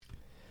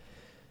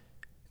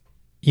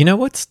You know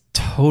what's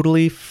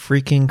totally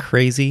freaking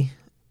crazy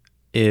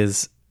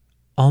is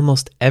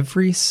almost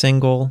every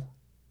single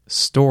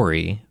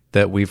story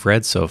that we've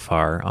read so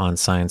far on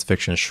Science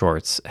Fiction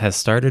Shorts has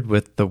started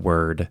with the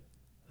word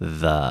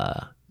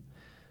the.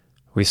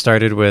 We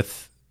started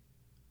with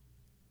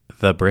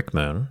the Brick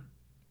Moon.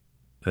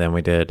 Then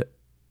we did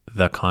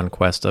the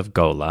Conquest of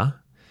Gola.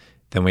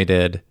 Then we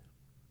did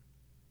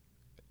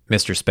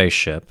Mr.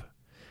 Spaceship.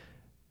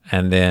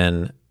 And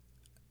then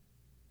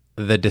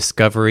the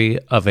discovery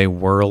of a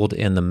world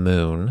in the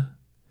moon.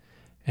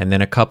 And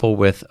then a couple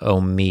with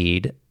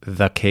Omid,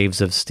 the Caves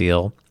of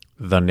Steel,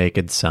 the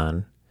Naked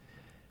Sun.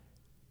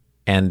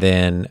 And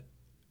then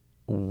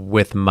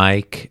with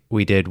Mike,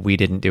 we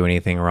didn't do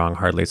anything wrong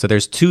hardly. So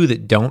there's two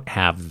that don't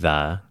have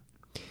the,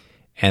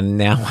 and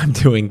now I'm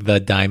doing the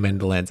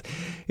diamond lens.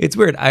 It's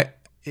weird.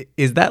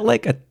 Is that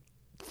like a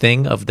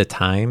thing of the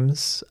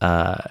times?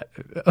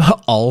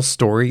 All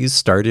stories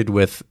started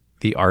with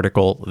the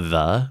article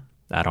the?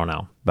 I don't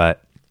know,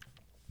 but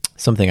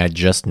something I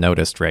just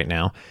noticed right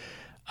now.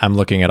 I'm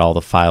looking at all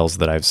the files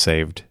that I've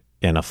saved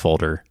in a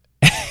folder,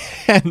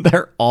 and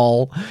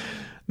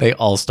they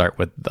all start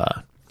with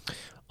the,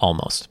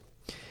 almost.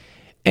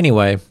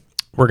 Anyway,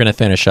 we're going to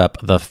finish up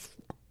the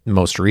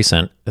most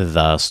recent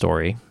the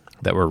story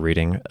that we're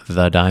reading,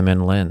 The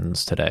Diamond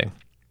Lens, today.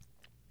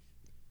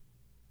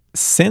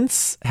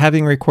 Since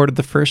having recorded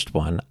the first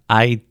one,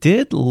 I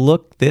did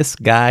look this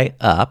guy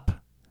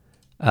up,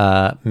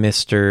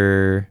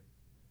 Mr.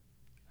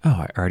 Oh,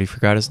 I already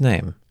forgot his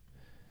name.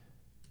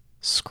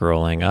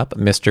 Scrolling up,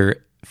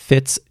 Mr.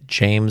 Fitz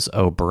James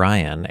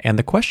O'Brien. And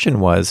the question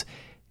was,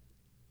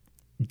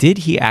 did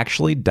he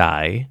actually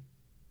die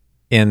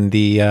in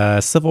the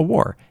Civil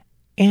War?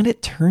 And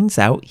it turns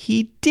out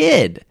he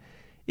did.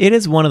 It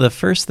is one of the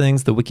first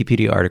things the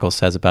Wikipedia article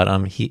says about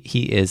him.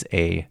 He is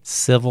a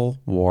Civil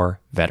War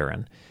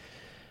veteran.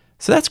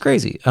 So that's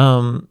crazy.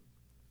 Maybe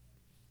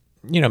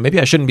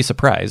I shouldn't be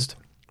surprised.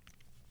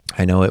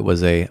 I know it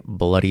was a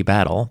bloody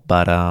battle,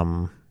 but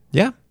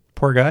yeah,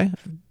 poor guy.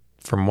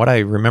 From what I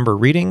remember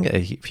reading,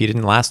 he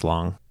didn't last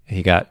long.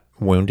 He got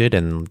wounded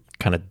and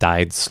kind of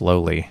died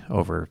slowly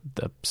over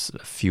a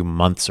few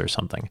months or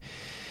something.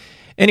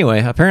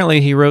 Anyway, apparently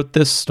he wrote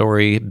this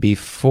story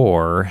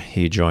before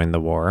he joined the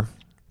war,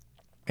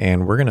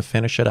 and we're going to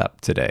finish it up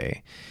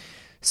today.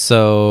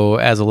 So,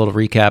 as a little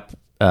recap,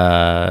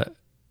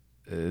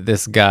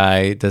 this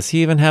guy, does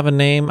he even have a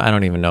name? I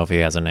don't even know if he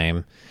has a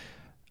name.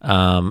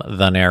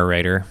 The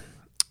narrator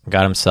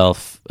got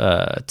himself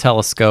a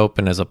telescope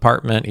in his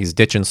apartment. He's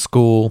ditching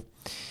school,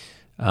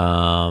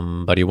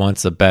 but he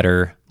wants a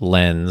better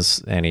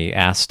lens, and he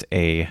asked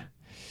a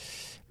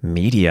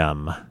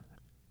medium.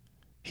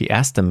 He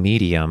asked the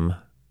medium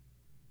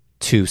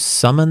to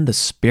summon the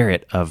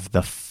spirit of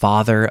the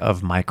father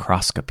of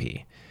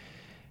microscopy.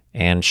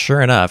 And sure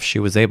enough, she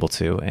was able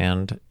to,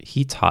 and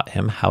he taught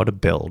him how to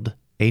build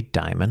a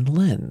diamond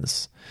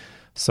lens.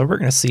 So we're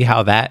going to see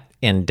how that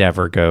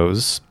endeavor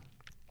goes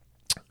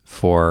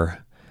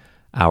for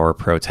our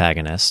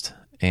protagonist.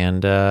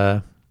 And,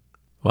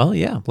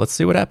 let's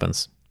see what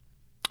happens.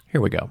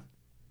 Here we go.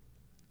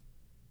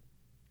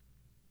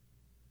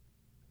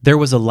 There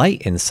was a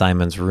light in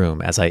Simon's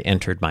room as I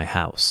entered my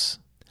house.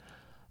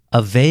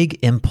 A vague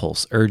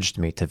impulse urged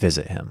me to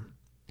visit him.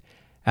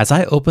 As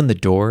I opened the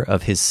door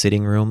of his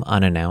sitting room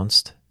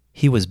unannounced,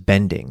 he was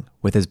bending,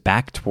 with his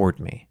back toward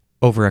me,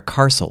 over a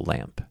Carcel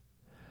lamp,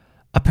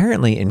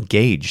 apparently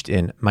engaged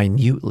in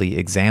minutely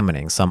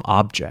examining some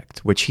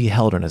object which he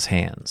held in his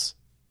hands.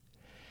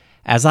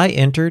 As I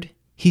entered,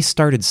 he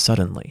started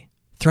suddenly,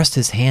 thrust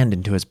his hand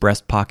into his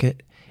breast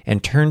pocket,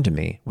 and turned to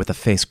me with a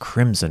face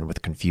crimson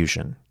with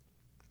confusion.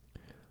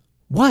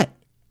 "What?"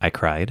 I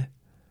cried.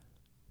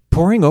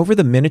 "Poring over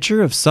the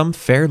miniature of some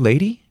fair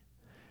lady?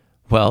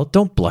 Well,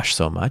 don't blush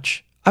so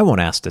much. I won't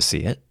ask to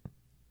see it."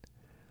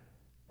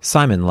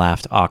 Simon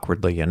laughed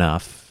awkwardly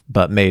enough,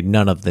 but made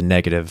none of the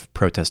negative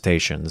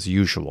protestations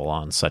usual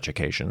on such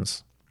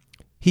occasions.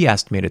 He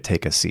asked me to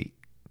take a seat.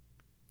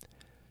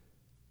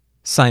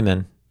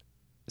 "Simon,"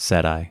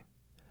 said I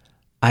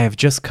have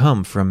just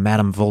come from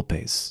Madame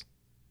Volpe's."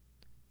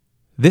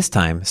 This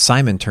time,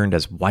 Simon turned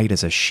as white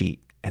as a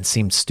sheet and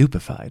seemed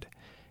stupefied,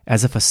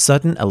 as if a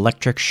sudden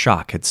electric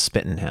shock had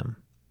smitten him.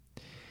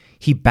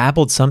 He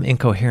babbled some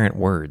incoherent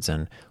words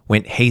and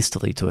went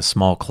hastily to a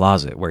small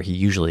closet where he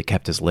usually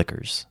kept his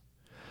liquors.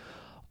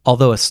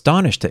 Although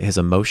astonished at his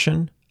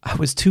emotion, I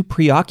was too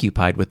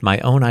preoccupied with my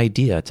own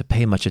idea to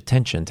pay much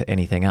attention to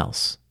anything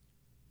else.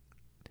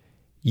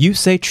 "You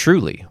say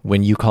truly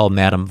when you call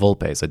Madame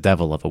Volpe's a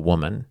devil of a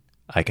woman,"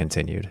 I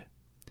continued.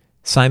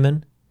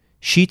 "Simon,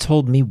 she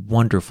told me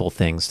wonderful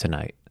things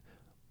tonight.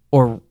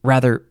 Or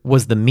rather,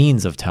 was the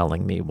means of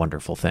telling me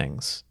wonderful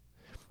things.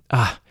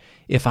 Ah,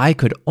 if I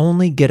could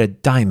only get a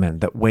diamond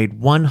that weighed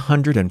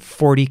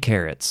 140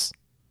 carats.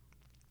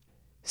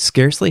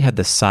 Scarcely had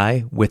the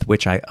sigh with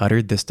which I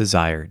uttered this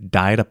desire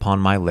died upon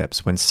my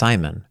lips when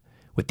Simon,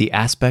 with the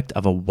aspect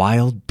of a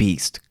wild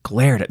beast,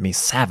 glared at me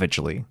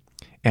savagely,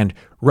 and,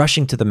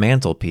 rushing to the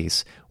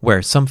mantelpiece,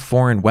 where some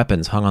foreign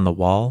weapons hung on the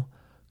wall,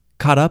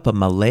 caught up a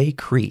Malay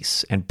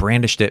crease and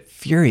brandished it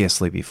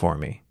furiously before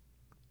me.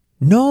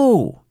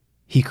 "No!"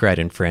 he cried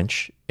in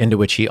French, into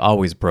which he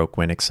always broke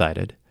when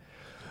excited.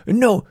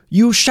 "No,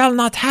 you shall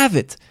not have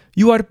it.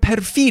 You are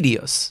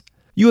perfidious.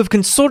 You have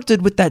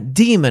consorted with that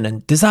demon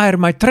and desire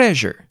my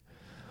treasure.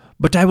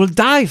 But I will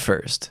die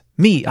first.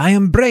 Me, I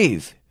am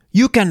brave.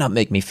 You cannot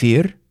make me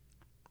fear."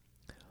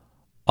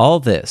 All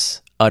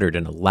this, uttered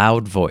in a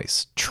loud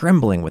voice,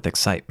 trembling with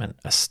excitement,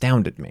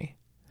 astounded me.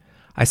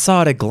 I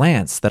saw at a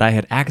glance that I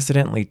had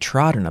accidentally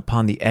trodden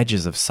upon the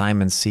edges of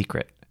Simon's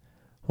secret,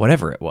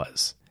 whatever it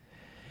was.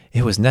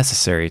 It was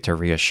necessary to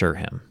reassure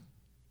him.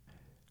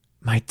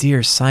 "My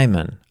dear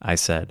Simon," I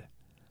said,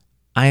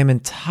 "I am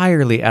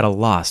entirely at a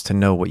loss to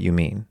know what you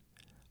mean.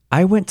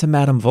 I went to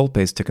Madame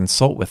Volpe's to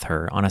consult with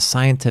her on a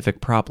scientific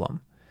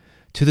problem,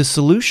 to the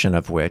solution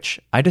of which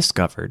I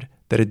discovered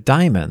that a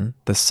diamond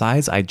the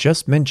size I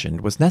just mentioned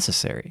was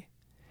necessary.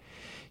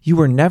 You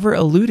were never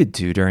alluded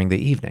to during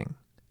the evening,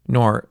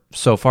 nor,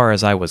 so far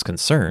as I was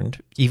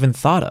concerned, even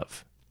thought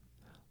of.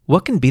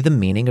 What can be the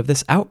meaning of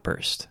this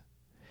outburst?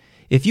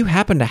 If you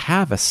happen to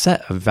have a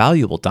set of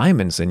valuable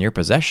diamonds in your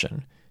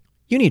possession,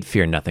 you need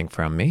fear nothing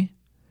from me.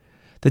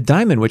 The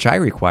diamond which I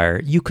require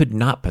you could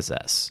not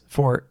possess,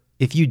 for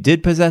if you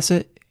did possess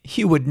it,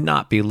 you would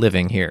not be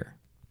living here."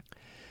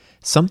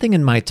 Something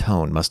in my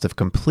tone must have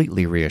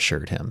completely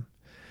reassured him,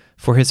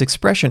 for his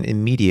expression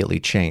immediately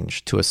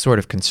changed to a sort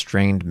of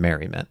constrained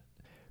merriment,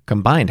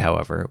 combined,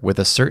 however, with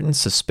a certain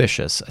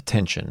suspicious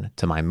attention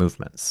to my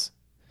movements.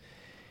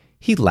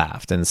 He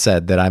laughed and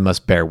said that I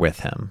must bear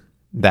with him,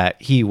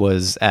 that he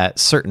was at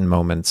certain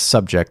moments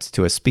subject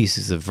to a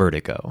species of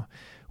vertigo,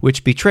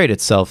 which betrayed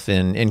itself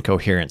in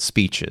incoherent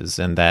speeches,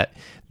 and that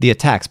the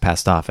attacks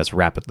passed off as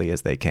rapidly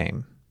as they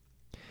came.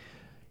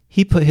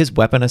 He put his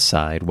weapon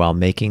aside while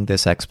making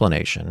this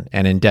explanation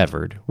and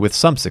endeavored, with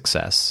some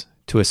success,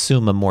 to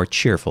assume a more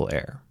cheerful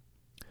air.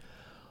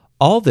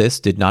 All this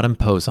did not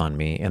impose on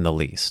me in the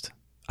least.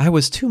 I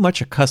was too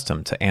much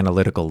accustomed to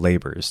analytical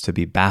labors to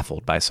be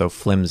baffled by so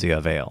flimsy a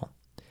veil.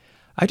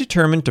 I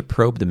determined to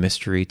probe the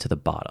mystery to the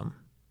bottom.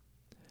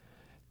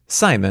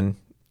 "Simon,"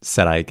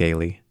 said I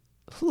gaily,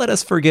 "let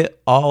us forget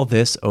all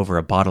this over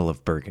a bottle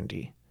of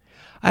Burgundy.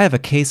 I have a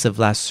case of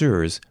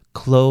Lassur's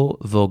Clos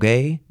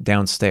Vougeot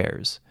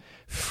downstairs,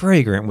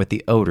 fragrant with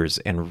the odors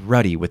and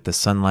ruddy with the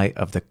sunlight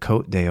of the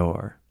Côte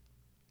d'Or.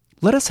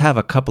 Let us have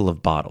a couple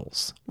of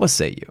bottles. What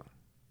say you?"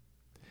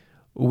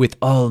 "With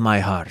all my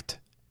heart,"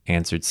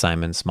 answered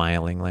Simon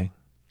smilingly.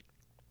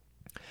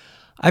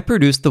 I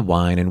produced the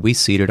wine and we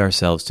seated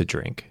ourselves to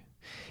drink.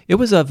 It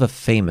was of a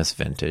famous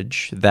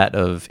vintage, that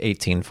of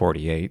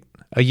 1848,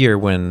 a year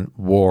when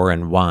war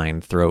and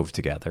wine throve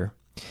together,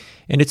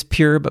 and its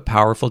pure but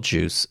powerful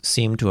juice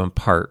seemed to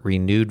impart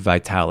renewed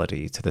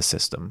vitality to the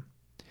system.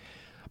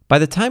 By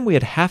the time we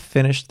had half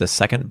finished the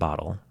second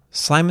bottle,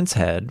 Simon's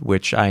head,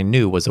 which I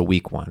knew was a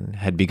weak one,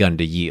 had begun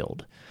to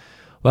yield,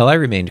 while I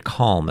remained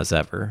calm as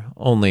ever,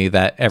 only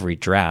that every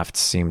draught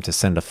seemed to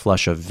send a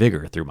flush of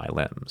vigor through my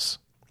limbs.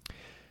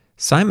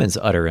 Simon's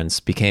utterance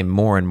became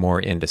more and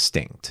more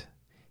indistinct.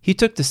 He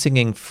took to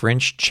singing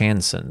French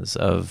chansons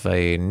of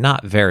a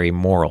not very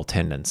moral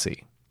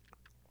tendency.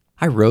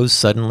 I rose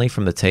suddenly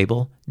from the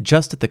table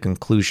just at the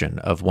conclusion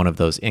of one of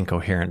those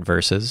incoherent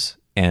verses,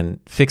 and,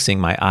 fixing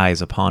my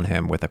eyes upon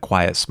him with a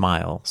quiet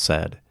smile,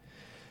 said,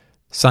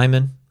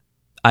 "Simon,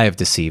 I have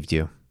deceived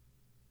you.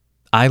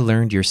 I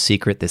learned your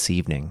secret this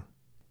evening.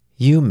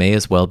 You may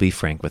as well be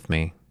frank with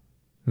me.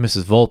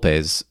 Mrs.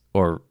 Volpe's,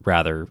 or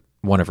rather,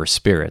 one of her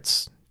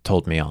spirits,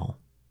 told me all."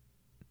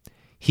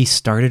 He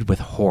started with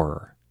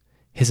horror.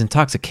 His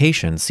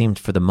intoxication seemed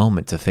for the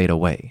moment to fade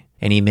away,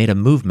 and he made a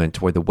movement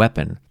toward the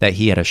weapon that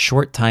he had a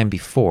short time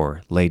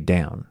before laid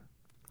down.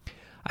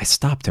 I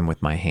stopped him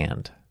with my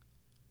hand.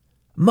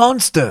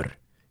 "Monster!"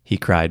 he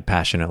cried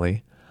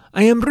passionately.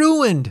 "I am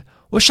ruined!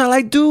 What shall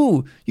I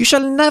do? You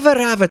shall never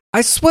have it!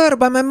 I swear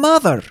by my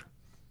mother!"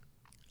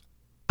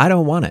 "I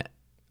don't want it,"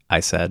 I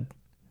said.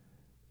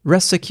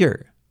 "Rest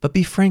secure, but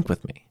be frank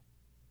with me.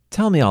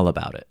 Tell me all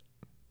about it."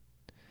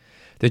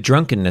 The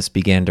drunkenness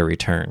began to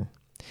return.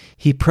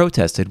 He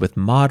protested with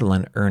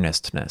maudlin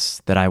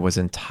earnestness that I was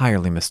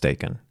entirely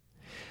mistaken,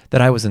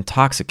 that I was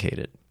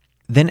intoxicated,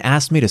 then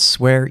asked me to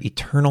swear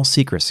eternal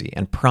secrecy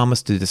and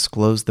promised to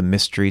disclose the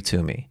mystery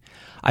to me.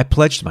 I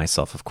pledged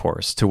myself, of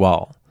course, to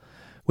all.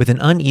 With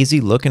an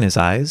uneasy look in his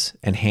eyes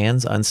and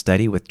hands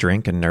unsteady with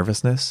drink and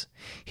nervousness,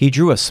 he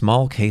drew a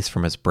small case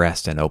from his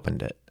breast and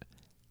opened it.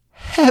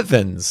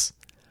 Heavens!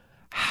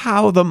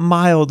 How the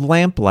mild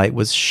lamplight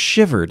was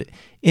shivered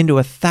into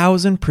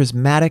 1,000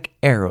 prismatic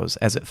arrows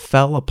as it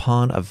fell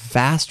upon a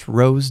vast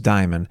rose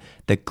diamond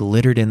that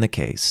glittered in the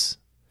case.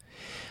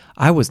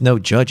 I was no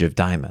judge of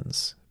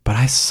diamonds, but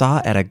I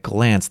saw at a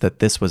glance that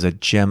this was a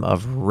gem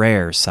of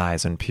rare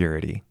size and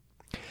purity.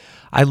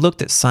 I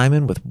looked at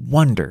Simon with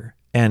wonder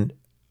and,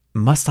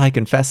 must I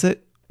confess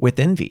it, with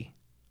envy.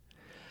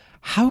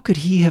 How could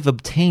he have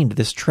obtained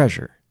this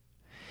treasure?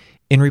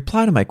 In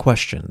reply to my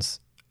questions,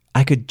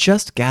 I could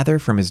just gather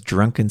from his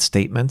drunken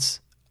statements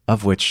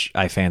of which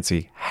I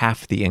fancy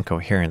half the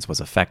incoherence was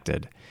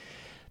affected,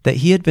 that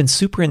he had been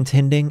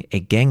superintending a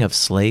gang of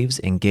slaves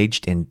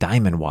engaged in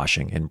diamond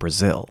washing in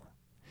Brazil,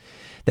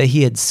 that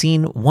he had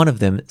seen one of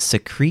them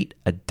secrete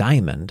a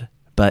diamond,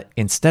 but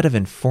instead of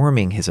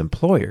informing his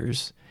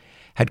employers,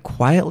 had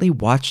quietly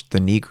watched the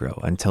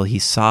Negro until he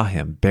saw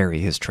him bury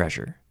his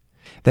treasure,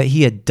 that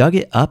he had dug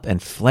it up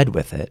and fled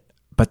with it,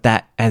 but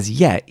that as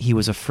yet he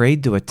was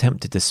afraid to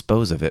attempt to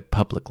dispose of it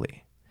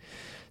publicly,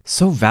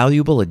 so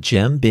valuable a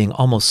gem being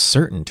almost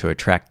certain to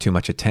attract too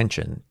much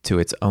attention to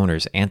its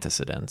owner's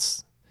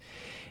antecedents.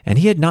 And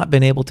he had not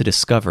been able to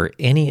discover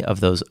any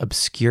of those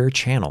obscure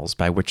channels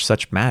by which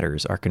such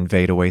matters are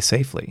conveyed away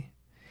safely.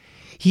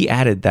 He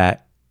added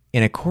that,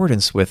 in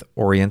accordance with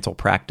Oriental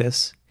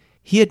practice,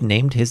 he had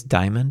named his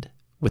diamond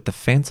with the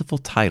fanciful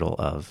title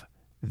of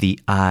the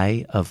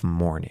Eye of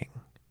Morning.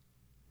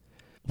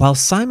 While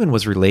Simon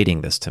was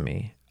relating this to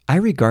me, I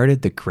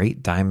regarded the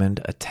great diamond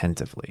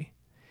attentively.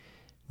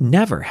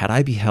 Never had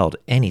I beheld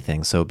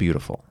anything so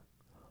beautiful.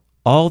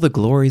 All the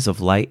glories of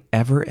light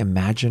ever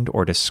imagined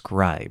or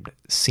described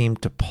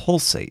seemed to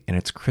pulsate in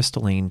its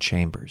crystalline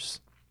chambers.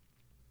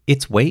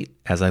 Its weight,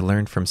 as I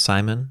learned from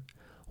Simon,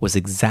 was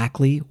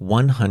exactly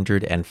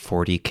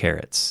 140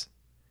 carats.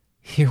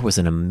 Here was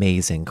an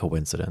amazing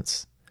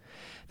coincidence.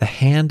 The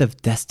hand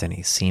of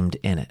destiny seemed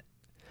in it.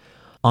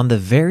 On the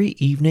very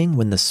evening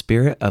when the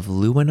spirit of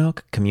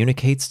Leeuwenhoek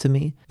communicates to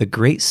me the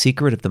great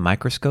secret of the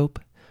microscope,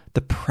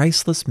 the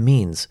priceless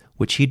means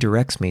which he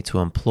directs me to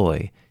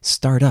employ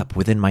start up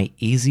within my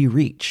easy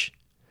reach.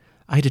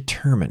 I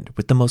determined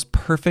with the most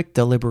perfect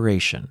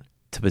deliberation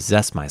to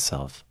possess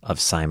myself of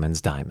Simon's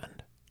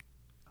diamond.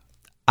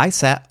 I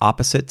sat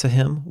opposite to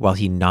him while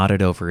he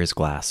nodded over his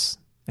glass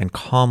and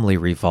calmly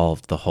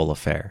revolved the whole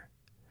affair.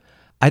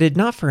 I did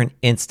not for an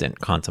instant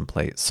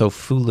contemplate so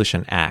foolish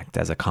an act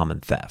as a common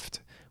theft,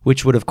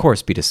 which would of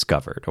course be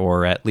discovered,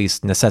 or at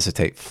least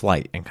necessitate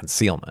flight and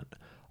concealment,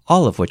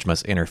 all of which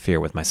must interfere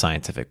with my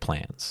scientific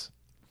plans.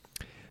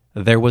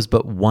 There was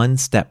but one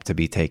step to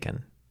be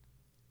taken: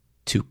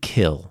 to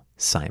kill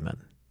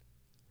Simon.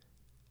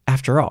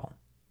 After all,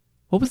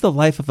 what was the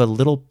life of a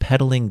little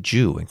peddling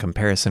Jew in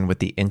comparison with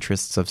the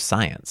interests of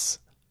science?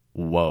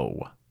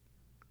 Whoa.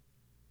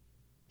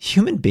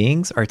 Human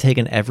beings are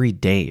taken every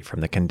day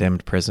from the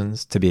condemned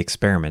prisons to be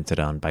experimented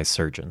on by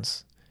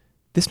surgeons.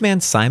 This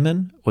man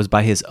Simon was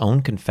by his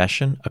own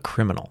confession a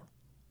criminal,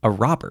 a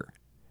robber,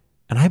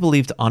 and I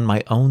believed on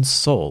my own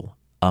soul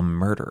a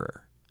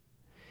murderer.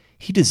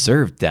 He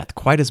deserved death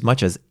quite as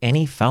much as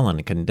any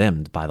felon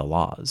condemned by the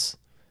laws.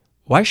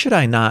 Why should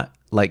I not,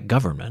 like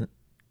government,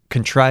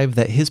 contrive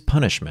that his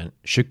punishment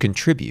should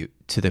contribute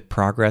to the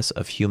progress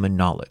of human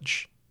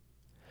knowledge?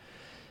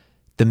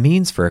 The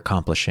means for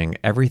accomplishing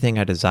everything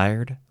I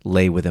desired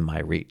lay within my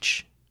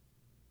reach.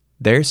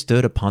 There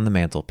stood upon the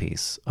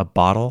mantelpiece a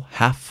bottle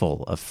half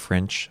full of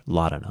French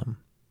laudanum.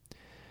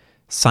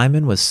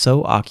 Simon was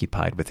so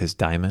occupied with his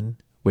diamond,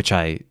 which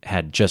I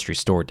had just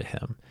restored to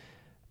him,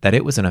 that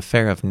it was an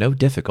affair of no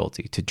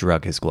difficulty to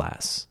drug his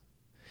glass.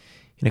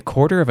 In a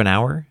quarter of an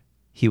hour,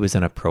 he was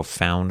in a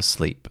profound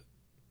sleep.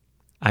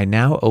 I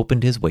now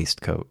opened his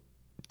waistcoat,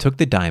 took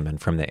the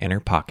diamond from the inner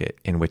pocket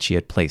in which he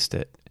had placed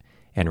it,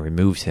 and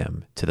removed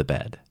him to the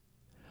bed,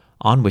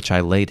 on which I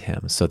laid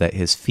him so that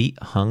his feet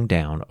hung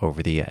down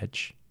over the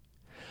edge.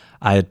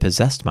 I had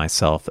possessed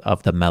myself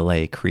of the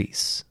Malay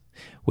crease,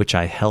 which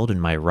I held in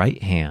my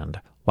right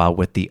hand, while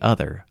with the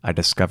other I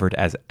discovered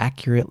as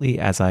accurately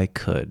as I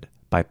could,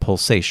 by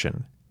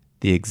pulsation,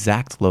 the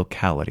exact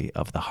locality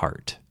of the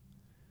heart.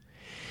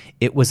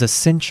 It was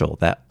essential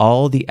that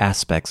all the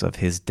aspects of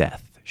his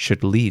death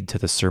should lead to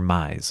the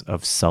surmise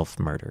of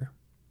self-murder.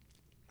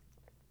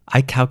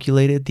 I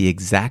calculated the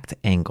exact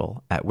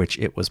angle at which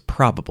it was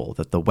probable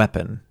that the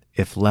weapon,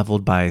 if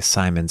leveled by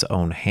Simon's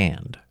own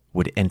hand,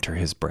 would enter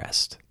his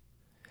breast.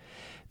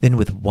 Then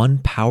with one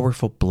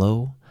powerful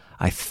blow,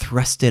 I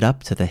thrust it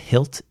up to the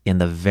hilt in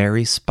the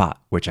very spot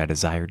which I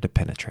desired to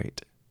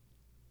penetrate.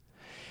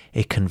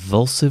 A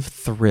convulsive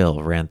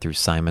thrill ran through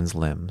Simon's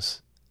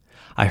limbs.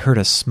 I heard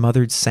a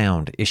smothered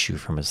sound issue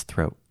from his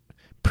throat,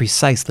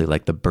 precisely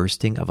like the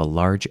bursting of a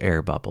large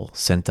air bubble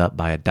sent up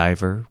by a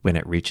diver when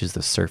it reaches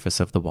the surface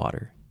of the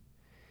water.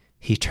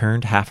 He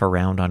turned half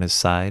around on his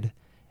side,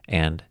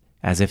 and,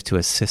 as if to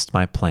assist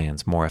my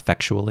plans more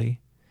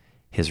effectually,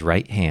 his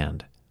right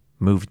hand,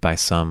 moved by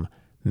some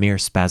mere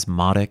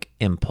spasmodic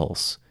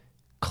impulse,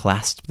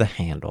 clasped the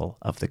handle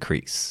of the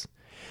crease,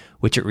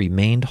 which it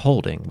remained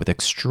holding with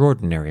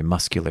extraordinary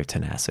muscular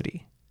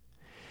tenacity.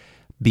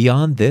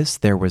 Beyond this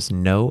there was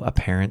no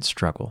apparent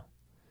struggle.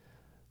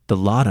 The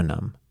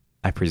laudanum,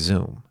 I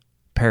presume,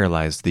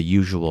 paralyzed the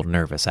usual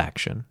nervous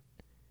action.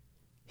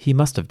 He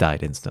must have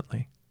died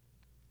instantly.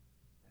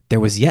 There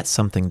was yet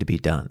something to be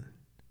done.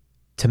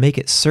 To make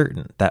it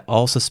certain that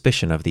all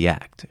suspicion of the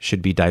act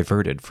should be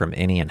diverted from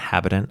any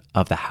inhabitant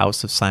of the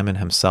house of Simon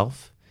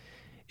himself,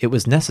 it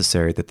was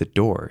necessary that the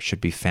door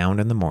should be found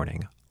in the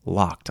morning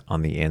locked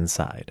on the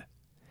inside.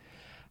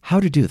 How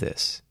to do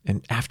this,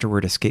 and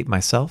afterward escape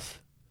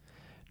myself?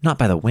 Not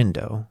by the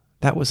window,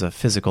 That was a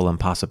physical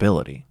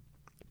impossibility.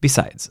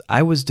 Besides,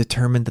 I was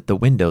determined that the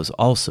windows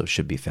also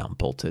should be found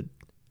bolted.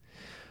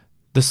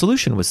 The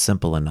solution was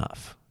simple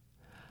enough.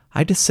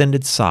 I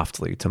descended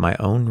softly to my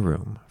own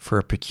room for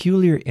a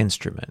peculiar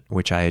instrument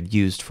which I had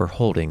used for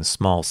holding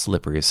small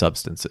slippery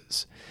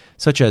substances,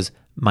 such as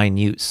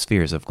minute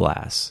spheres of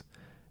glass,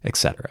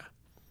 etc.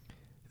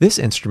 This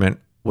instrument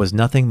was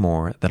nothing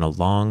more than a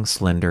long,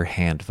 slender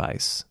hand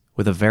vise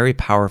with a very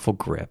powerful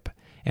grip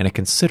and a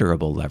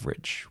considerable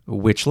leverage,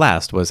 which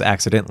last was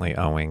accidentally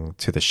owing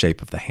to the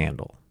shape of the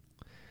handle.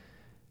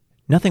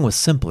 Nothing was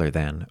simpler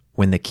than,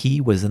 when the key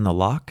was in the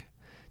lock,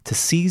 to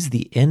seize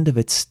the end of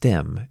its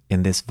stem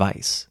in this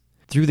vise,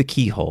 through the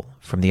keyhole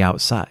from the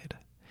outside,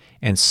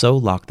 and so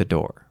lock the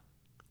door.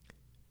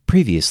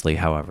 Previously,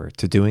 however,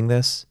 to doing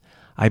this,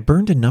 I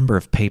burned a number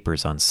of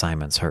papers on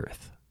Simon's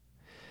hearth.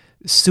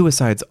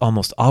 Suicides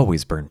almost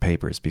always burn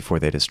papers before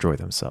they destroy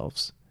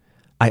themselves.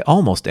 I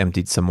almost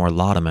emptied some more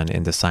laudanum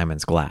into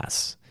Simon's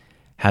glass,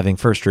 having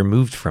first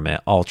removed from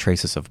it all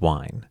traces of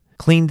wine,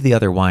 cleaned the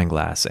other wine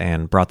glass,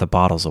 and brought the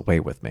bottles away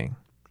with me.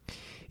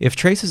 If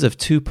traces of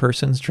 2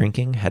 persons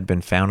drinking had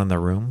been found in the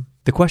room,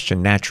 the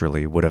question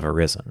naturally would have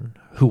arisen,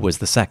 who was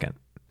the second?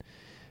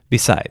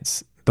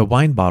 Besides, the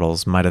wine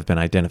bottles might have been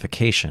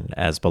identification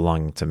as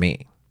belonging to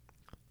me.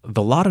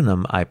 The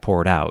laudanum I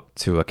poured out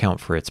to account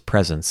for its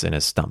presence in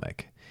his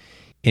stomach,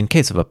 in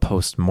case of a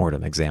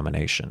post-mortem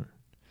examination.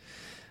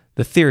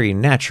 The theory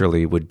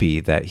naturally would be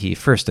that he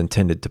first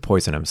intended to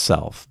poison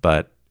himself,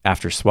 but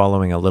after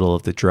swallowing a little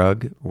of the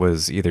drug,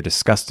 was either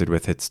disgusted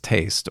with its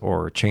taste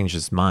or changed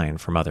his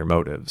mind from other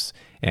motives,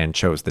 and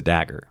chose the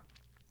dagger.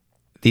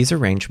 These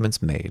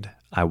arrangements made,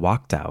 I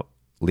walked out,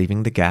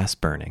 leaving the gas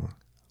burning,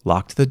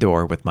 locked the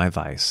door with my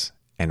vise,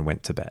 and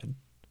went to bed.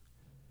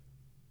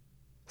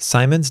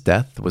 Simon's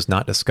death was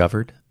not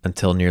discovered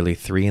until nearly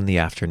 3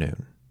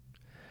 p.m.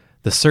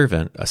 The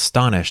servant,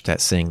 astonished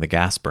at seeing the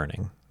gas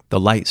burning, the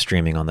light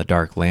streaming on the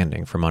dark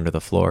landing from under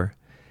the floor,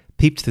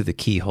 peeped through the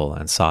keyhole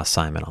and saw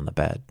Simon on the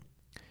bed.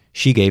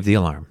 She gave the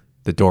alarm.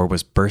 The door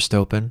was burst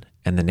open,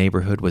 and the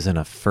neighborhood was in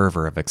a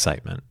fervor of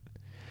excitement.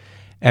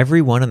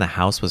 Everyone in the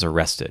house was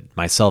arrested,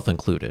 myself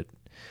included.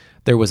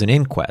 There was an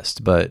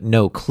inquest, but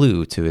no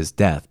clue to his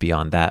death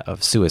beyond that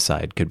of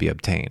suicide could be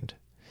obtained.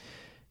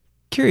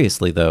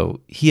 Curiously,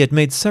 though, he had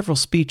made several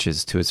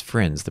speeches to his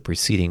friends the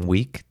preceding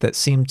week that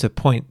seemed to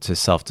point to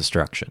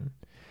self-destruction.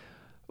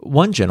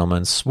 One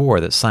gentleman swore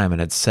that Simon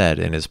had said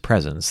in his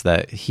presence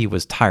that he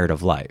was tired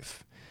of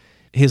life.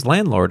 His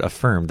landlord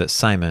affirmed that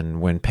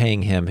Simon, when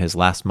paying him his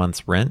last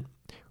month's rent,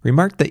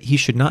 remarked that he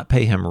should not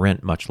pay him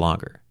rent much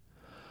longer.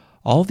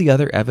 All the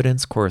other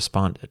evidence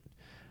corresponded.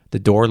 The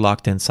door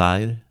locked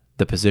inside,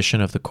 the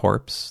position of the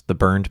corpse, the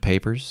burned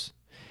papers.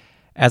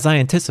 As I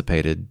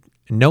anticipated,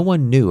 no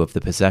one knew of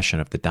the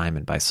possession of the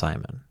diamond by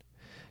Simon,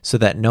 so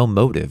that no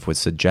motive was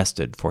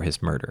suggested for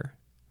his murder.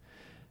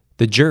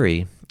 The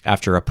jury,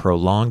 after a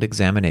prolonged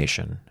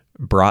examination,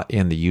 brought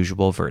in the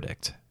usual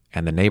verdict,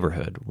 and the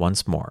neighborhood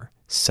once more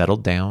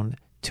settled down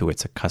to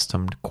its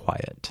accustomed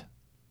quiet.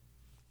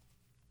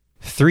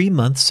 3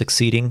 months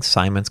succeeding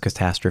Simon's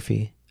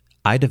catastrophe,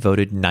 I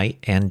devoted night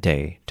and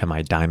day to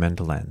my diamond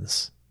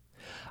lens.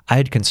 I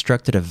had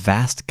constructed a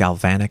vast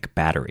galvanic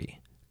battery,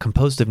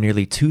 composed of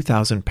nearly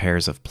 2,000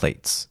 pairs of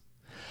plates.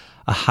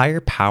 A higher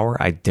power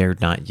I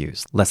dared not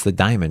use, lest the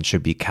diamond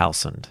should be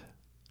calcined.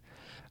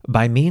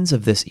 By means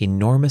of this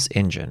enormous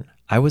engine,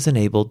 I was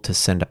enabled to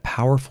send a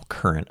powerful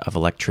current of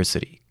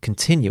electricity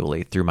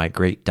continually through my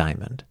great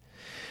diamond,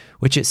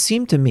 which it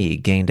seemed to me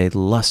gained a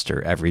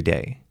luster every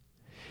day.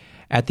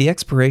 At the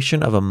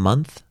expiration of a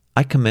month,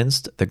 I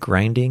commenced the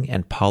grinding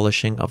and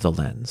polishing of the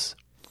lens,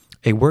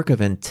 a work of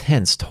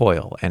intense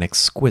toil and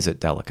exquisite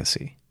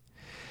delicacy.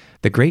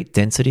 The great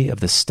density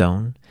of the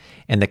stone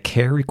and the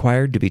care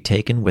required to be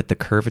taken with the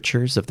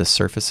curvatures of the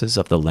surfaces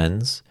of the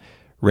lens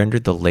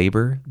rendered the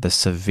labor the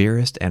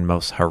severest and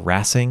most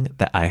harassing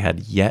that I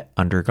had yet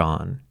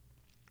undergone.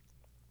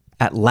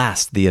 At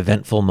last the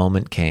eventful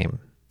moment came.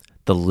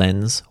 The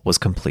lens was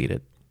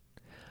completed.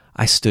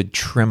 I stood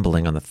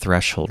trembling on the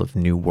threshold of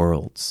new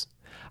worlds.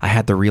 I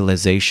had the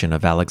realization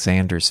of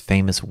Alexander's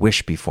famous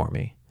wish before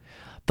me.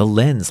 The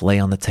lens lay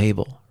on the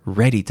table,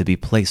 ready to be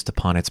placed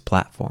upon its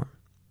platform.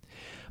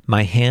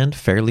 My hand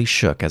fairly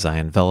shook as I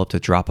enveloped a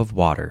drop of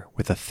water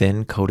with a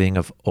thin coating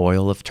of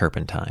oil of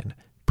turpentine,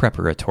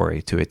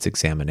 preparatory to its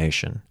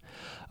examination,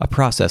 a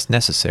process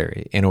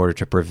necessary in order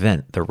to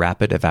prevent the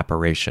rapid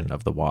evaporation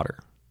of the water.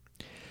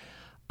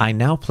 I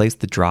now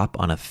placed the drop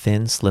on a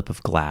thin slip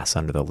of glass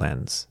under the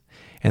lens,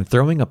 and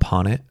throwing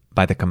upon it,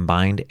 by the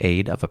combined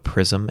aid of a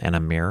prism and a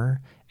mirror,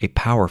 a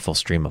powerful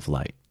stream of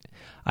light,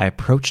 I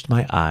approached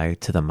my eye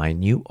to the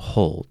minute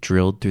hole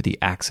drilled through the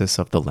axis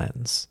of the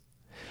lens.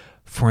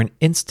 For an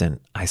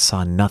instant I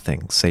saw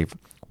nothing save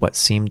what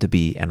seemed to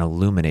be an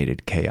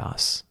illuminated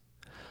chaos.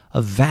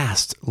 A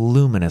vast,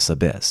 luminous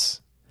abyss.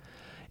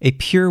 A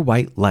pure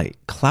white light,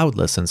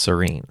 cloudless and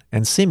serene,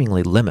 and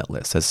seemingly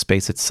limitless as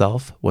space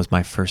itself, was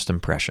my first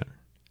impression.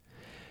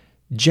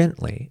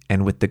 Gently,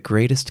 and with the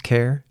greatest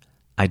care,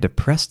 I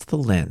depressed the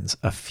lens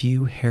a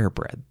few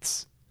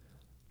hairbreadths.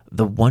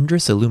 The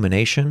wondrous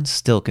illumination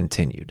still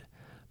continued,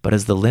 but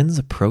as the lens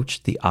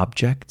approached the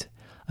object,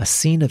 a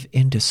scene of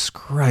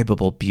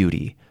indescribable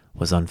beauty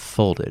was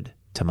unfolded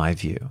to my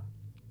view.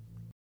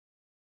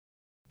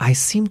 I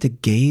seemed to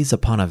gaze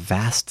upon a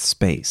vast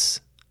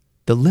space,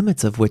 the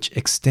limits of which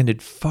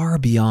extended far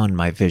beyond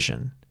my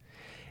vision.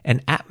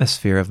 An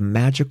atmosphere of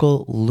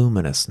magical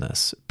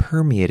luminousness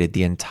permeated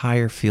the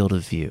entire field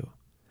of view.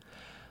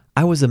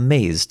 I was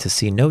amazed to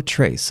see no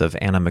trace of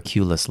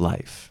animalculous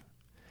life.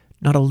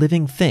 Not a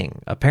living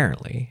thing,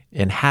 apparently,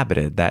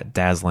 inhabited that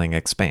dazzling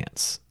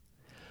expanse.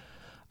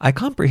 I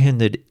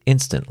comprehended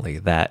instantly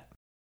that,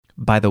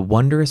 by the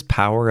wondrous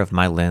power of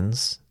my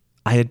lens,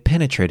 I had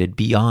penetrated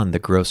beyond the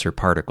grosser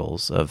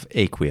particles of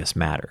aqueous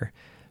matter,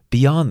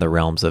 beyond the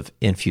realms of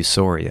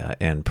infusoria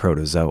and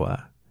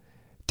protozoa,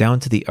 down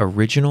to the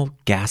original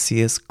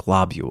gaseous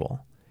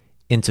globule,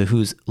 into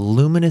whose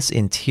luminous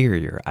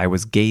interior I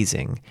was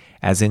gazing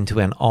as into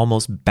an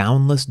almost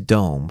boundless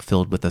dome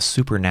filled with a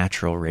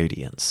supernatural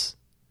radiance.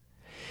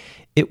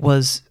 It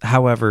was,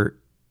 however,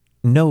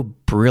 no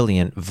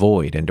brilliant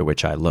void into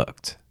which I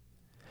looked.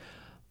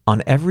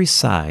 On every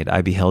side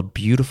I beheld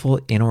beautiful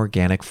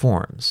inorganic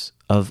forms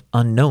of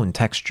unknown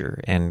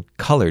texture and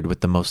colored with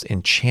the most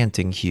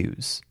enchanting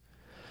hues.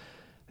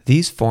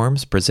 These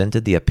forms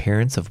presented the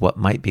appearance of what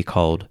might be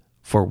called,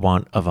 for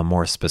want of a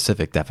more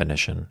specific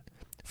definition,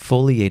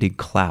 foliated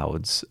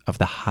clouds of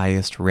the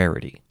highest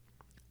rarity.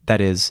 That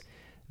is,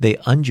 they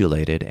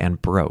undulated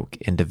and broke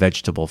into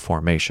vegetable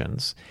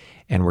formations,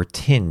 and were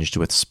tinged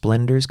with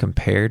splendors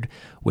compared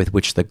with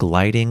which the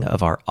gliding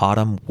of our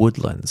autumn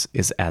woodlands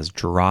is as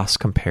dross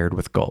compared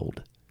with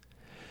gold.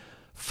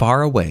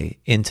 Far away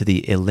into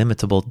the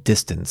illimitable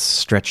distance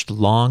stretched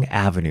long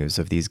avenues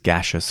of these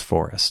gaseous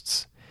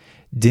forests,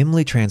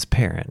 dimly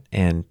transparent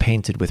and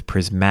painted with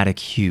prismatic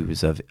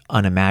hues of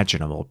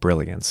unimaginable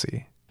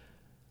brilliancy.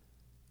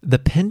 The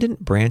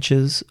pendant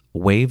branches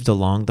waved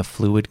along the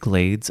fluid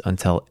glades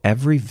until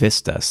every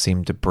vista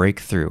seemed to break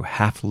through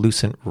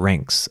half-lucent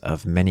ranks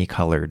of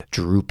many-colored,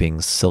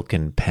 drooping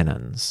silken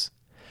pennons.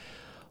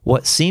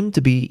 What seemed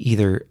to be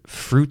either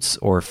fruits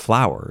or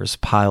flowers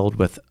piled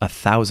with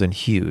 1,000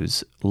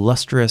 hues,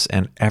 lustrous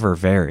and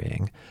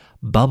ever-varying,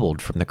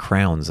 bubbled from the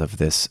crowns of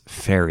this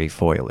fairy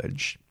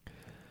foliage.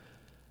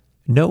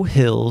 No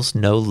hills,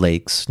 no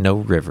lakes, no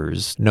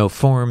rivers, no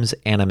forms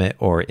animate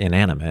or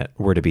inanimate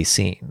were to be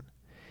seen,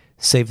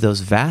 save those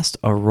vast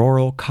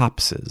auroral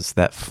copses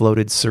that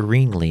floated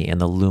serenely in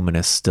the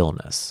luminous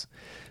stillness,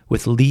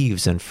 with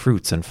leaves and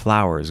fruits and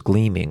flowers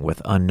gleaming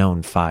with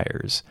unknown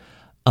fires,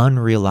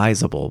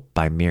 unrealizable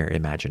by mere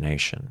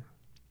imagination.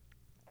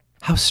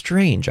 How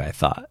strange, I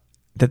thought,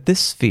 that this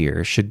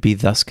sphere should be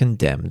thus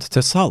condemned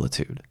to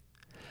solitude.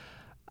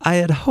 I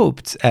had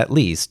hoped, at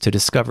least, to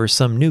discover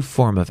some new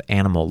form of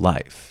animal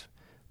life,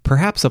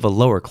 perhaps of a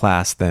lower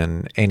class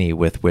than any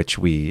with which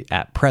we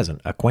at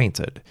present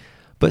acquainted,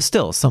 but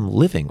still some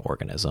living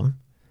organism.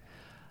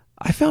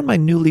 I found my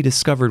newly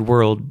discovered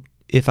world,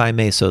 if I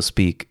may so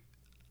speak,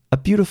 a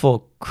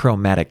beautiful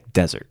chromatic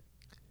desert.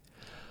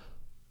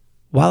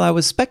 While I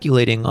was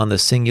speculating on the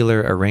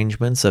singular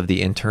arrangements of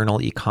the internal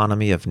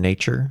economy of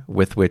nature,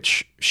 with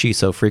which she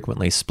so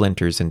frequently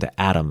splinters into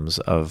atoms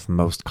of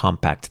most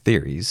compact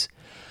theories,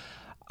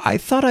 I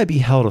thought I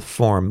beheld a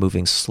form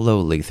moving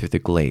slowly through the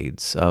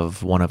glades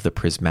of one of the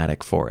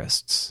prismatic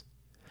forests.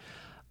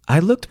 I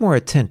looked more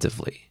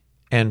attentively,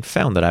 and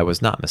found that I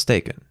was not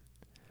mistaken.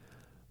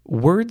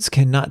 Words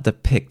cannot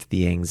depict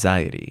the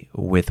anxiety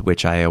with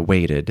which I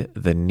awaited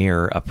the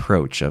nearer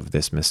approach of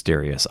this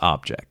mysterious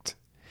object.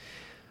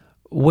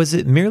 Was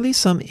it merely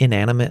some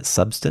inanimate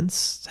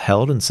substance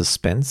held in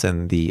suspense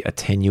in the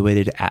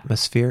attenuated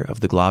atmosphere of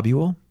the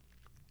globule?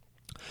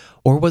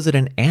 Or was it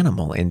an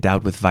animal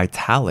endowed with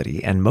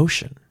vitality and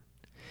motion?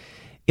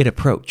 It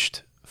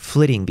approached,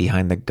 flitting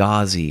behind the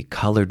gauzy,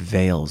 colored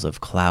veils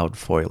of cloud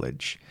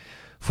foliage,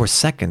 for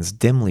seconds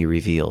dimly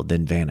revealed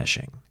then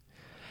vanishing.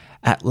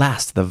 At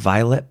last the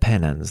violet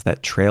pennons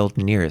that trailed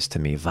nearest to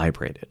me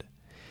vibrated.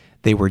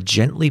 They were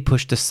gently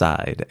pushed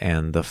aside,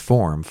 and the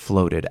form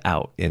floated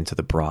out into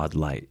the broad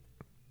light.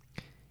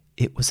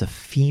 It was a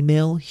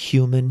female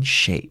human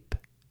shape.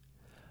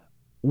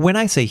 When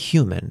I say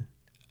human,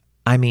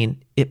 I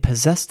mean it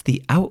possessed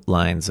the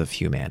outlines of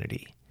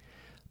humanity.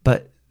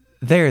 But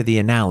there the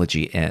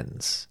analogy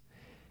ends.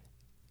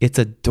 Its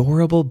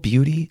adorable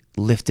beauty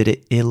lifted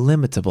it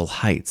illimitable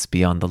heights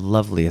beyond the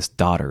loveliest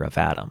daughter of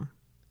Adam.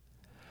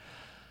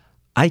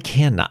 I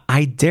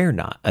dare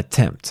not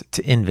attempt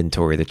to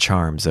inventory the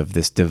charms of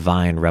this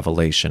divine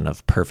revelation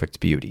of perfect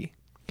beauty.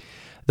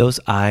 Those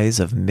eyes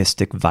of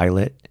mystic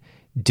violet,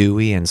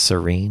 dewy and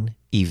serene,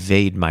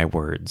 evade my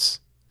words.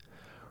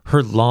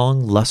 Her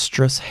long,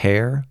 lustrous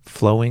hair,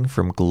 flowing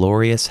from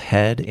glorious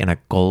head in a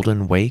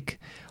golden wake,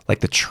 like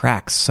the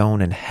tracks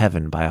sown in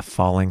heaven by a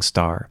falling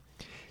star,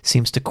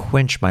 seems to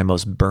quench my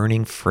most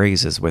burning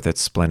phrases with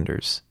its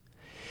splendors.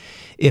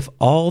 If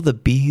all the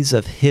bees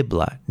of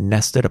Hybla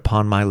nested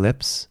upon my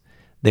lips,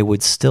 they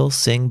would still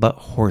sing but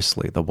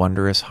hoarsely the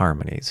wondrous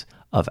harmonies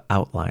of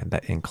outline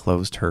that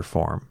enclosed her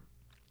form.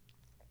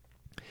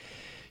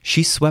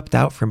 She swept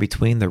out from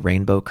between the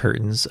rainbow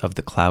curtains of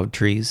the cloud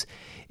trees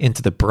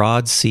into the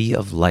broad sea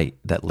of light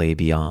that lay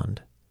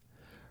beyond.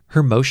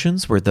 Her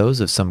motions were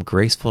those of some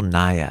graceful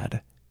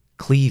naiad,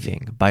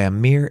 cleaving by a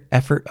mere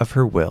effort of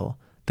her will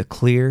the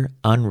clear,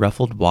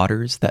 unruffled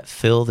waters that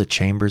fill the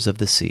chambers of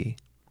the sea.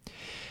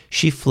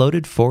 She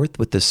floated forth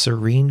with the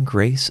serene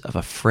grace of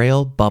a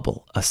frail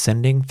bubble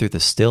ascending through the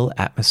still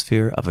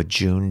atmosphere of a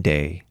June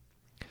day.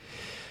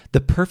 The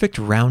perfect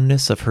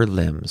roundness of her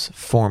limbs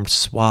formed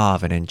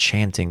suave and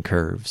enchanting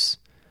curves.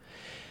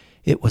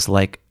 It was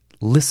like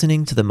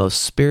listening to the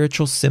most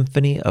spiritual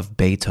symphony of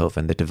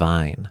Beethoven the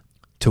Divine,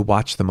 to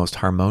watch the most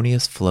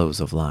harmonious flows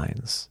of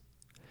lines.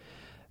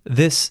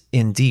 This,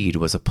 indeed,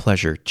 was a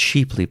pleasure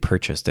cheaply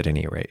purchased at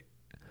any rate.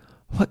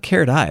 What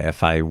cared I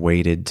if I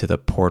waded to the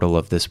portal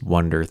of this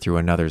wonder through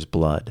another's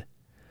blood?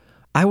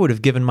 I would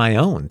have given my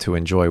own to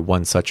enjoy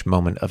one such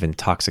moment of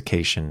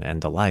intoxication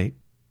and delight.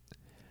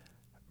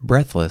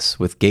 Breathless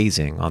with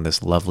gazing on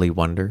this lovely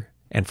wonder,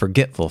 and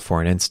forgetful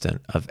for an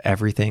instant of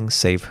everything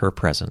save her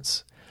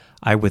presence,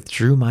 I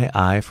withdrew my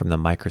eye from the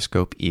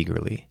microscope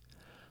eagerly.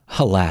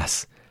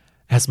 Alas!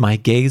 As my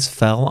gaze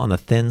fell on the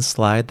thin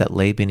slide that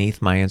lay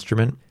beneath my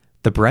instrument,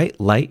 the bright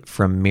light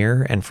from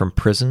mirror and from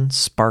prism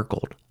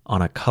sparkled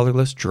on a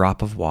colorless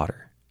drop of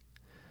water.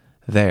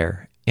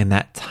 There, in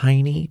that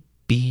tiny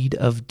bead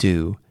of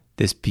dew,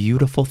 this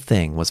beautiful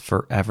thing was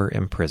forever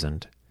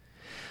imprisoned.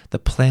 The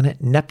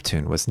planet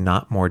Neptune was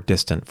not more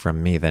distant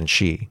from me than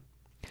she.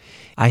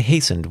 I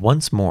hastened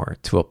once more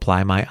to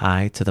apply my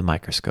eye to the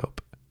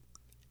microscope.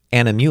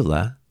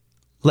 Animula,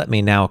 let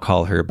me now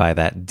call her by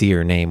that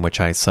dear name which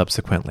I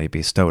subsequently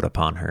bestowed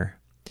upon her,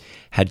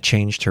 had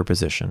changed her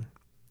position.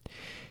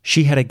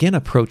 She had again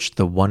approached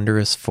the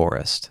wondrous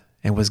forest,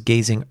 and was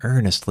gazing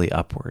earnestly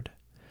upward.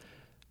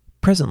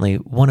 Presently,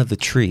 one of the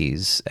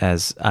trees,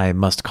 as I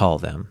must call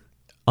them,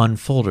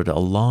 unfolded a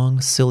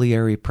long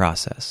ciliary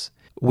process,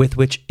 with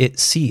which it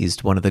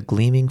seized one of the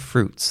gleaming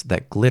fruits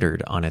that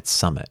glittered on its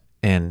summit,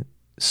 and,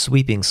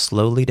 sweeping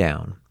slowly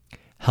down,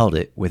 held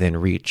it within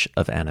reach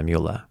of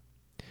Animula.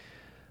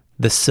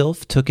 The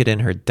sylph took it in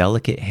her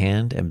delicate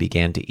hand and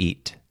began to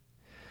eat.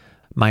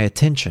 My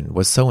attention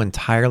was so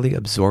entirely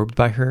absorbed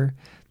by her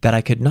that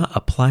I could not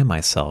apply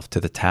myself to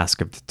the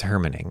task of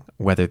determining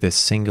whether this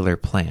singular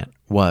plant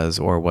was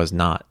or was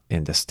not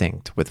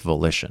indistinct with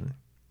volition.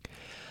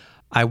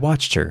 I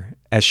watched her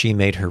as she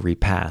made her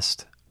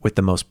repast with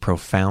the most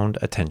profound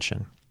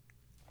attention.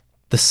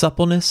 The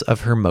suppleness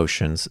of her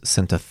motions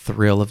sent a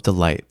thrill of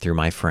delight through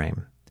my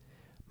frame.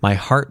 My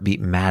heart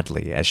beat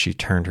madly as she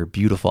turned her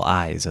beautiful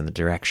eyes in the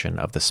direction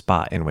of the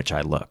spot in which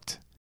I looked.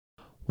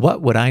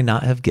 What would I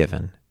not have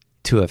given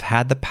to have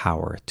had the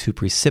power to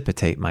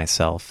precipitate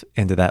myself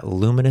into that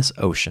luminous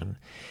ocean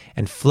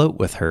and float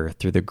with her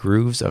through the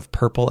grooves of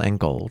purple and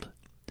gold?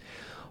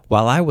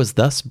 While I was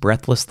thus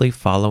breathlessly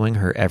following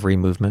her every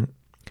movement,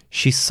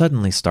 she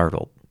suddenly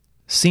startled,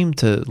 seemed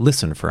to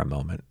listen for a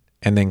moment,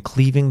 and then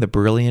cleaving the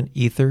brilliant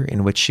ether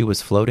in which she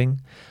was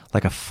floating,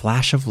 like a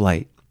flash of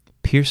light,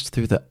 pierced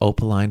through the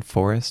opaline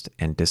forest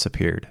and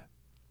disappeared.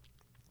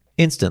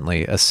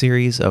 Instantly, a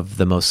series of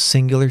the most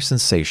singular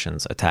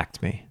sensations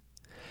attacked me.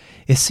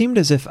 It seemed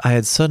as if I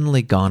had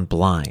suddenly gone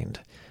blind.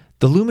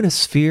 The luminous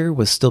sphere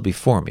was still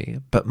before me,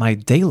 but my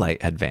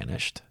daylight had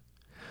vanished.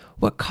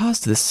 What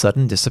caused this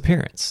sudden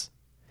disappearance?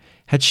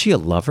 Had she a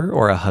lover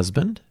or a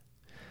husband?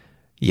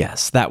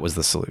 Yes, that was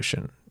the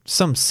solution.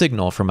 Some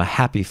signal from a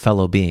happy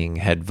fellow being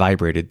had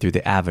vibrated through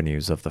the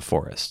avenues of the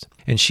forest,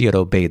 and she had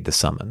obeyed the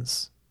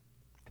summons.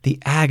 The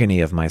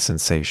agony of my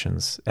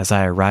sensations, as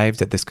I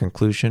arrived at this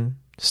conclusion,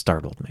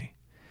 startled me.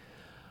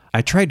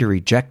 I tried to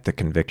reject the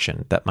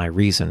conviction that my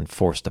reason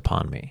forced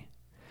upon me.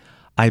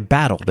 I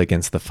battled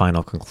against the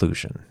final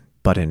conclusion,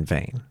 but in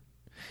vain.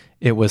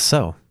 It was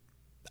so.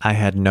 I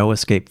had no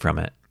escape from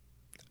it.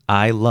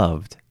 I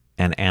loved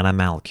an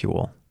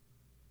animalcule.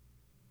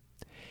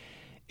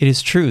 It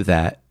is true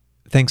that,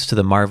 thanks to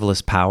the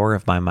marvelous power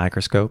of my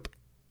microscope,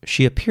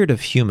 she appeared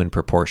of human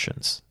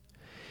proportions.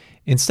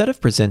 Instead of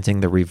presenting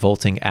the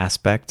revolting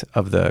aspect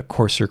of the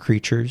coarser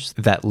creatures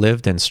that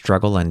lived and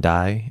struggle and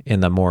die in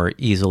the more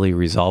easily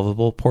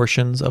resolvable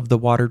portions of the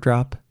water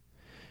drop,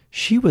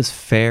 she was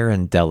fair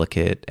and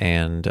delicate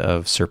and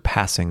of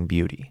surpassing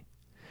beauty.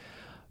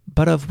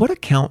 But of what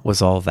account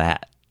was all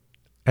that?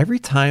 Every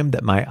time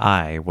that my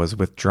eye was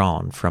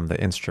withdrawn from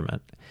the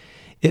instrument,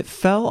 it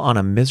fell on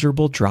a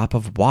miserable drop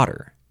of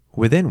water,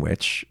 within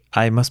which,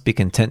 I must be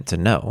content to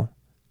know,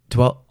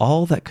 dwelt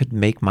all that could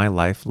make my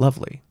life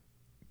lovely.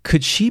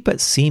 Could she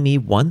but see me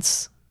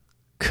once?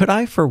 Could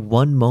I for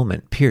one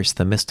moment pierce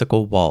the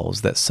mystical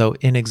walls that so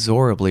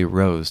inexorably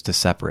rose to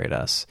separate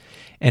us,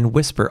 and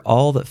whisper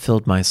all that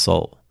filled my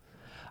soul,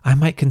 I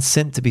might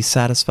consent to be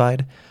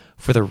satisfied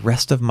for the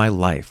rest of my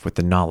life with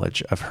the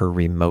knowledge of her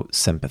remote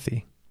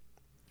sympathy.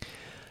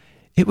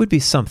 It would be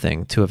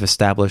something to have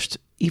established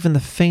even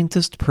the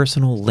faintest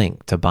personal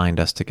link to bind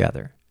us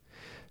together.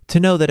 To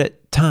know that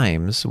at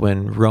times,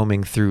 when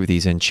roaming through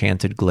these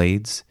enchanted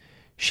glades,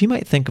 she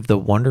might think of the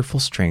wonderful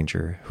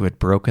stranger who had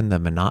broken the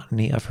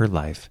monotony of her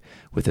life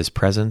with his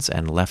presence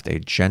and left a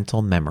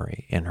gentle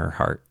memory in her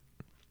heart.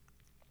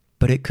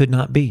 But it could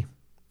not be.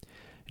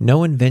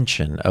 No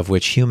invention of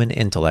which human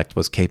intellect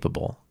was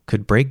capable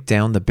could break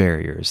down the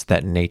barriers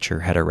that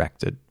nature had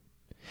erected.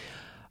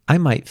 I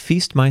might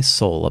feast my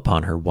soul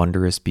upon her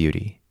wondrous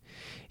beauty,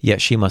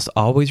 yet she must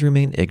always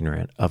remain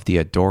ignorant of the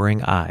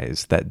adoring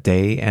eyes that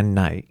day and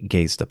night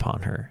gazed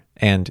upon her,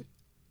 and,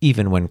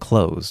 even when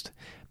closed,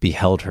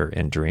 beheld her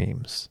in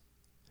dreams.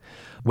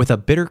 With a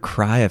bitter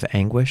cry of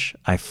anguish,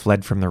 I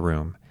fled from the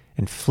room,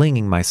 and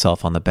flinging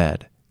myself on the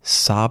bed,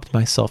 sobbed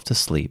myself to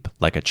sleep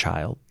like a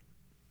child.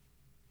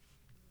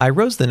 I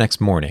rose the next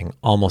morning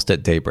almost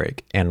at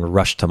daybreak and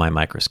rushed to my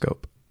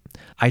microscope.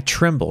 I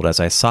trembled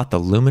as I sought the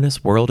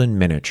luminous world in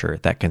miniature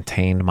that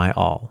contained my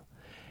all.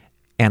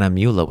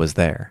 Animula was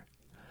there.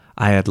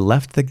 I had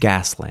left the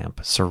gas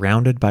lamp,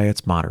 surrounded by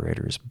its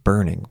moderators,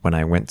 burning when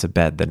I went to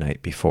bed the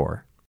night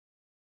before.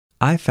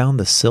 I found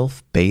the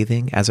sylph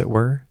bathing, as it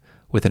were,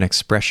 with an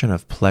expression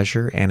of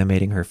pleasure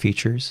animating her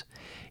features,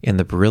 in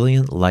the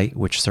brilliant light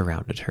which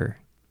surrounded her.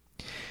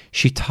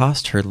 She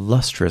tossed her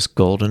lustrous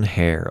golden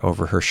hair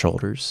over her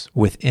shoulders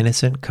with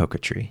innocent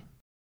coquetry.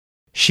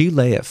 She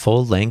lay at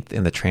full length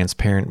in the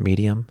transparent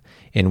medium,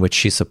 in which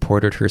she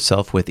supported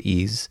herself with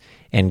ease,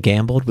 and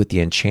gamboled with the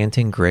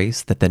enchanting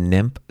grace that the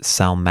nymph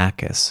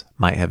Salmachus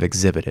might have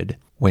exhibited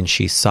when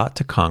she sought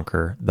to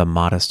conquer the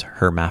modest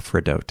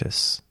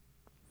Hermaphroditus.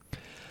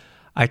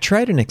 I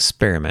tried an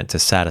experiment to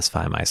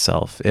satisfy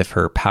myself if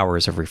her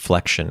powers of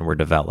reflection were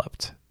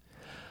developed.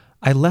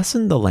 I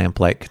lessened the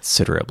lamplight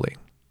considerably.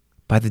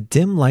 By the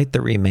dim light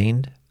that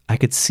remained, I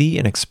could see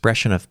an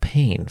expression of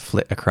pain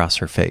flit across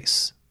her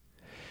face.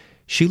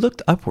 She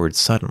looked upward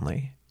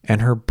suddenly,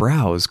 and her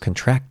brows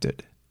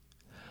contracted.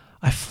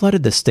 I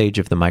flooded the stage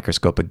of the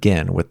microscope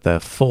again with the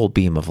full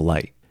beam of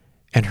light,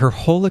 and her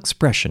whole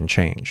expression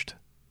changed.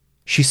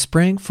 She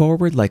sprang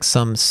forward like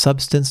some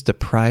substance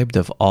deprived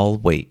of all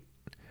weight.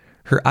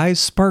 Her eyes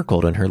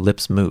sparkled and her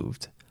lips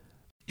moved.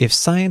 If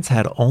science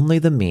had only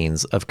the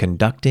means of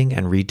conducting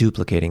and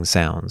reduplicating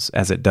sounds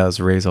as it does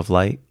rays of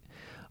light,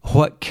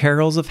 what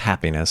carols of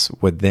happiness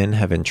would then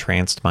have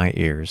entranced my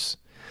ears?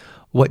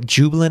 What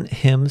jubilant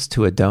hymns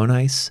to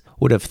Adonis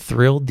would have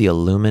thrilled the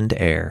illumined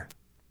air?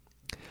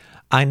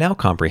 I now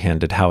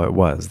comprehended how it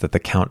was that the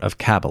Count of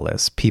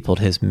Cabalus peopled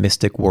his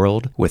mystic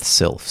world with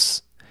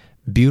sylphs,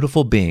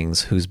 beautiful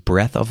beings whose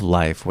breath of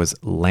life was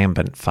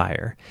lambent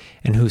fire,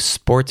 and who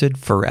sported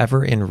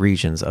forever in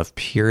regions of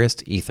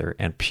purest ether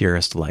and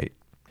purest light.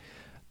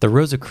 The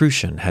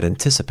Rosicrucian had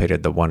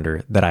anticipated the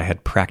wonder that I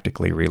had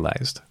practically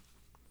realized.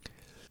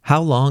 How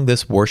long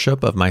this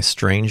worship of my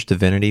strange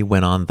divinity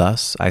went on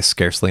thus, I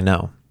scarcely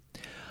know.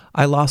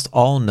 I lost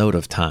all note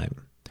of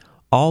time.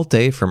 All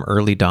day from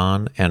early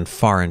dawn and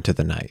far into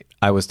the night,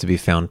 I was to be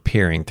found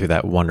peering through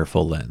that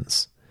wonderful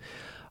lens.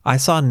 I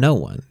saw no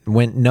one,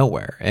 went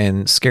nowhere,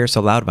 and scarce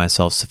allowed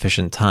myself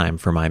sufficient time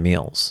for my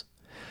meals.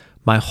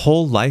 My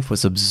whole life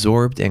was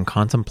absorbed in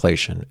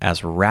contemplation,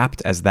 as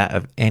rapt as that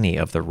of any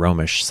of the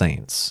Romish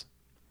saints.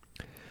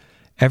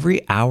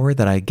 Every hour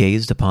that I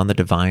gazed upon the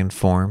divine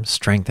form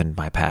strengthened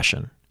my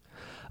passion,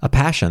 a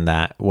passion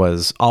that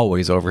was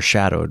always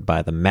overshadowed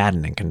by the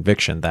maddening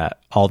conviction that,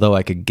 although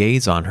I could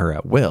gaze on her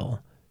at will,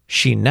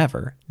 she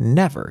never,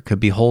 never could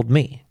behold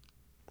me.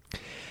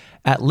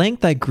 At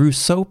length I grew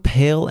so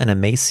pale and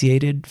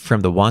emaciated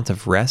from the want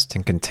of rest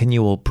and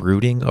continual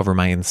brooding over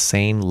my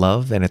insane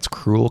love and its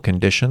cruel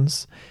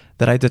conditions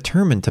that I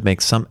determined to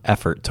make some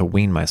effort to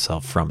wean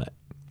myself from it.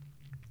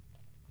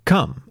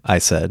 "Come," I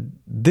said,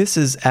 "this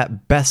is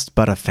at best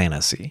but a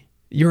fantasy.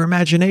 Your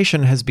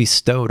imagination has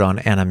bestowed on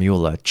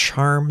Animula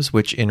charms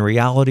which in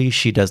reality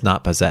she does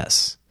not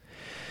possess.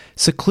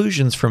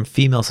 Seclusions from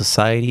female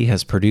society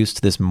has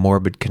produced this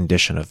morbid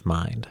condition of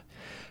mind.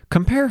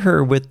 Compare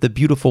her with the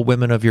beautiful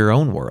women of your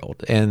own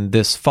world, and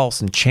this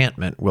false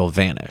enchantment will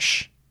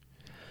vanish."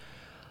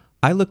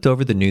 I looked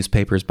over the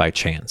newspapers by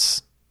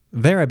chance.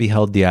 There I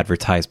beheld the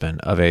advertisement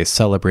of a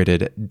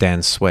celebrated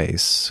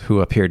danseuse who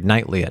appeared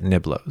nightly at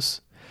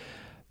Niblo's,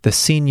 the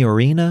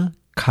Signorina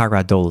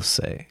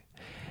Caradolce,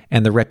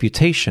 and the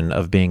reputation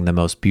of being the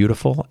most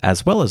beautiful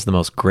as well as the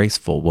most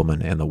graceful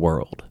woman in the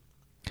world.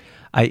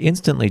 I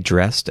instantly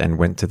dressed and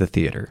went to the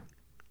theater.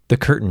 The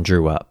curtain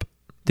drew up.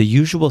 The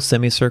usual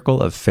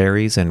semicircle of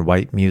fairies in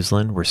white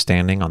muslin were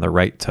standing on the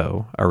right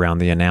toe around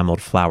the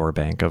enameled flower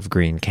bank of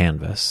green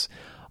canvas,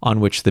 on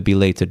which the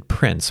belated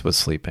prince was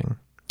sleeping.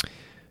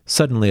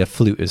 Suddenly a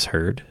flute is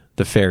heard,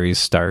 the fairies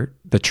start,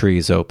 the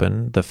trees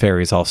open, the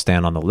fairies all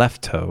stand on the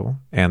left toe,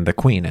 and the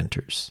queen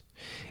enters.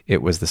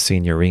 It was the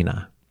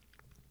Signorina.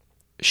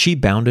 She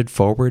bounded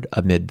forward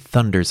amid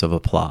thunders of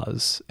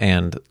applause,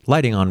 and,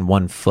 lighting on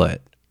one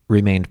foot,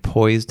 remained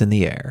poised in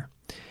the air.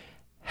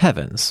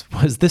 Heavens,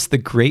 was this the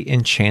great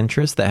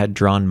enchantress that had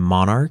drawn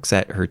monarchs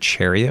at her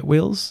chariot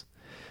wheels?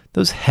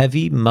 Those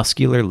heavy,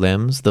 muscular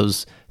limbs,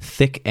 those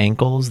thick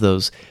ankles,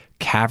 those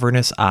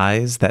cavernous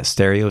eyes, that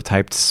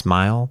stereotyped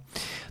smile,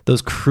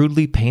 those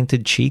crudely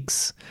painted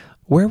cheeks,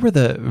 Where were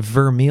the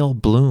vermeil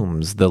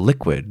blooms, the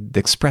liquid, the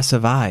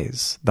expressive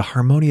eyes, the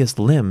harmonious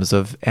limbs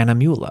of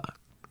Animula?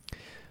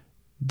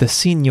 The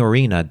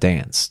signorina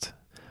danced.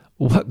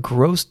 What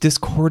gross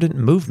discordant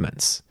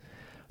movements!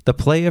 The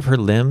play of her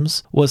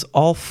limbs was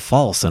all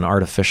false and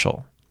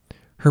artificial.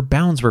 Her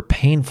bounds were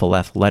painful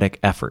athletic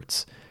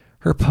efforts.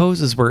 Her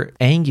poses were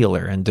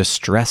angular and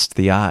distressed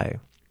the eye.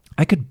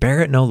 I could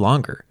bear it no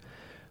longer.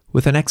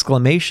 With an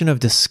exclamation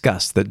of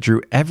disgust that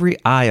drew every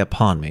eye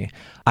upon me,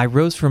 I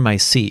rose from my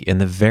seat in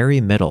the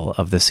very middle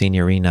of the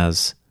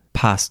signorina's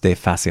pas de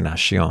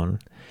fascination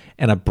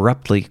and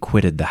abruptly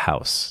quitted the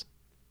house.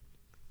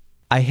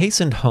 I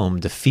hastened home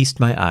to feast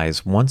my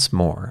eyes once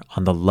more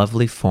on the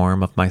lovely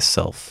form of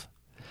myself.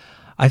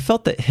 I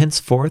felt that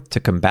henceforth to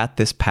combat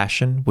this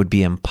passion would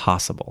be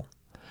impossible.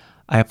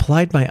 I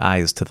applied my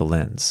eyes to the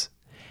lens.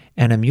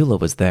 Animula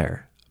was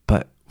there,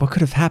 but what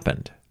could have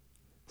happened?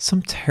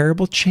 Some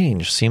terrible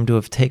change seemed to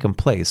have taken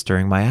place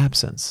during my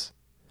absence.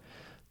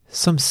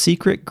 Some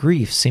secret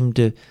grief seemed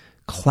to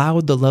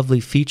cloud the lovely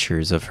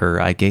features of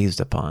her I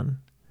gazed upon.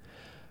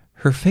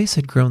 Her face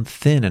had grown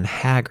thin and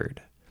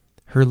haggard.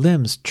 Her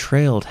limbs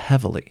trailed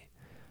heavily.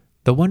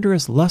 The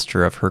wondrous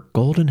luster of her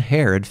golden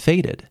hair had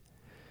faded.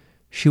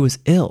 She was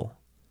ill,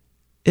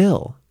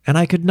 and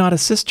I could not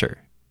assist her.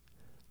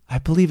 I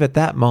believe at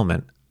that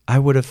moment I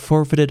would have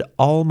forfeited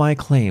all my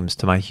claims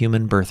to my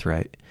human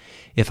birthright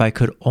if I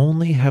could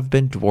only have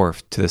been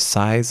dwarfed to the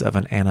size of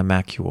an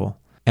animalcule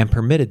and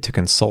permitted to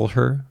console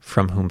her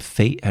from whom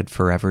fate had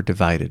forever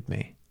divided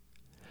me.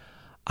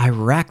 I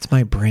racked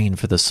my brain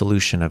for the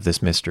solution of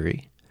this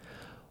mystery.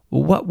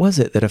 What was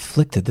it that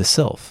afflicted the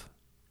sylph?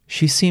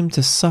 She seemed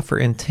to suffer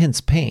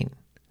intense pain.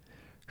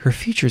 Her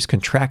features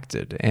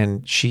contracted,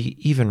 and she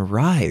even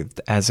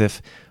writhed as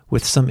if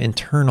with some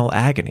internal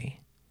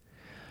agony.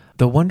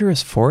 The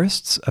wondrous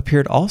forests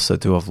appeared also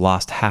to have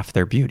lost half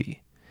their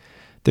beauty.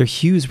 Their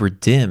hues were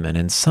dim and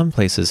in some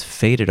places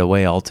faded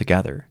away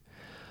altogether.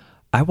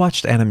 I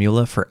watched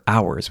Animula for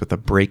hours with a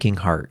breaking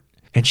heart,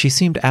 and she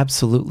seemed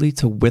absolutely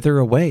to wither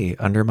away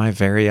under my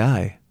very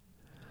eye.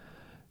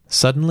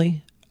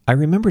 Suddenly, I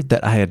remembered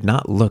that I had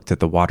not looked at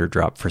the water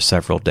drop for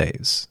several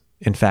days.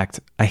 In fact,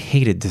 I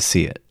hated to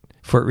see it,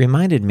 for it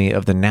reminded me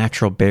of the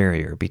natural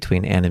barrier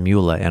between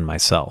Animula and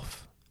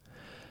myself.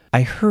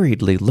 I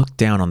hurriedly looked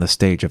down on the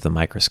stage of the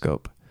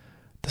microscope.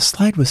 The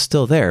slide was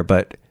still there,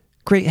 but,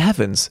 great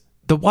heavens,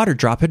 the water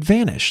drop had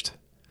vanished.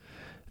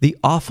 The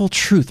awful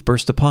truth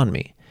burst upon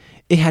me.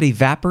 It had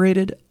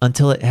evaporated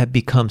until it had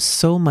become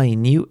so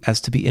minute as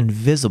to be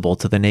invisible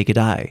to the naked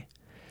eye.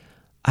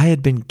 I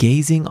had been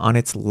gazing on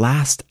its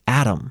last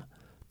atom,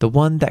 the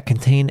one that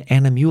contained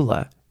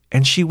Animula,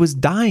 and she was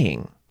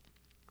dying.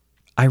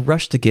 I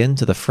rushed again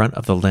to the front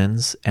of the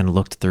lens and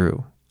looked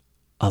through.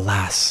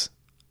 Alas,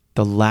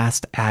 the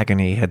last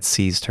agony had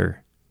seized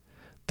her.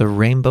 The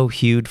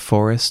rainbow-hued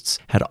forests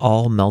had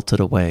all melted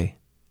away,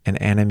 and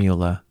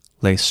Animula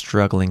lay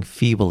struggling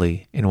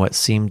feebly in what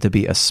seemed to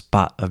be a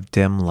spot of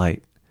dim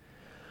light.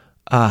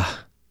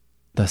 Ah,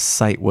 the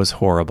sight was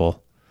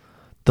horrible.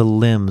 The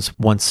limbs,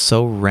 once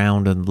so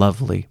round and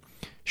lovely,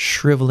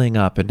 shriveling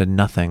up into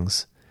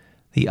nothings.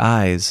 The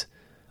eyes,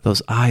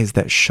 those eyes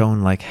that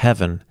shone like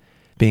heaven,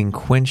 being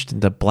quenched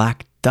into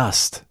black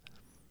dust.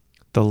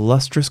 The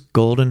lustrous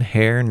golden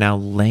hair now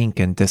lank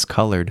and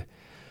discolored.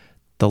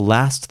 The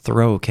last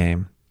throe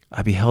came.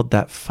 I beheld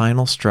that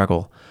final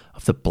struggle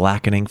of the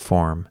blackening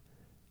form,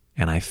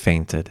 and I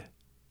fainted.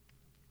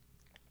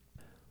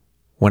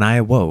 When I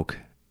awoke,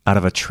 out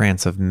of a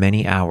trance of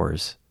many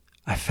hours,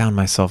 I found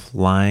myself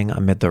lying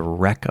amid the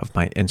wreck of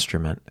my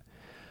instrument,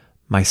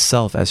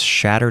 myself as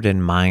shattered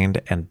in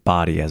mind and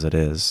body as it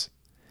is.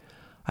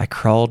 I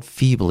crawled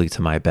feebly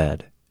to my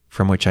bed,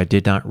 from which I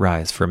did not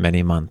rise for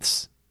many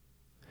months.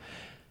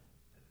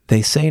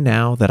 They say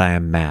now that I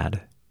am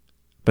mad,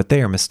 but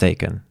they are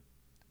mistaken.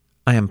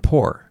 I am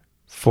poor,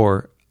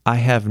 for I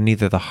have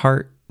neither the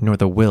heart nor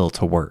the will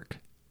to work.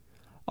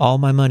 All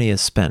my money is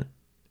spent,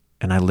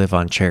 and I live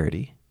on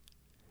charity.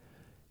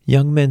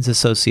 Young men's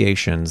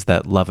associations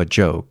that love a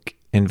joke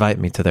invite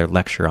me to their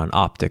lecture on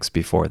optics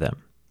before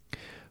them,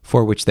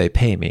 for which they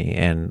pay me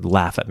and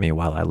laugh at me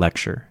while I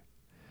lecture.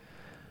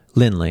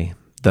 Linley,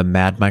 the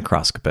mad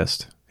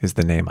microscopist, is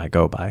the name I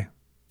go by.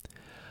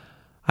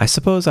 I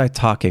suppose I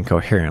talk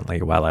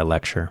incoherently while I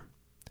lecture.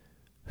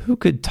 Who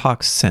could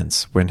talk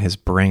sense when his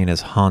brain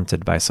is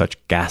haunted by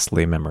such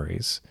ghastly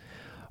memories,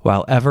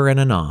 while ever and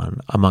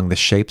anon among the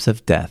shapes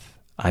of death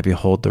I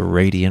behold the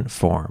radiant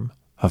form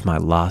of my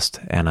lost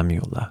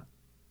Animula.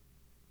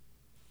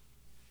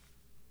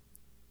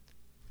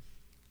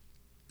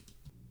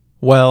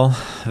 Well,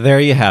 there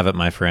you have it,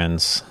 my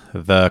friends.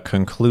 The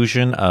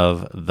conclusion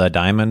of The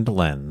Diamond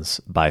Lens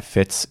by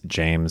Fitz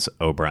James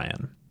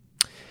O'Brien.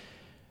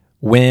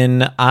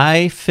 When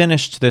I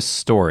finished this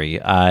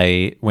story,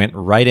 I went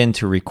right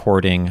into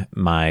recording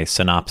my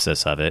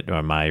synopsis of it,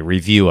 or my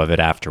review of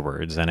it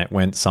afterwards, and it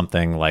went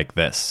something like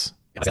this.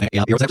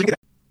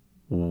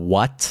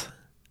 What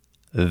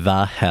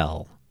the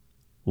hell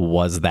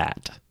was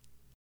that?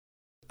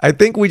 I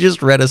think we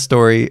just read a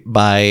story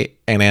by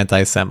an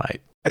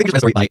anti-Semite.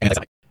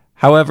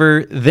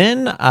 However,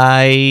 then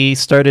I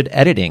started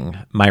editing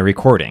my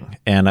recording,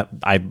 and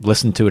I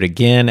listened to it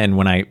again. And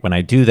when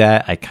I do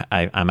that,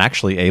 I'm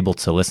actually able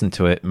to listen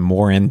to it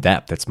more in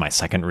depth. It's my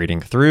second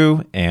reading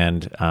through,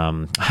 and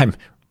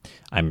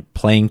I'm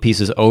playing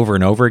pieces over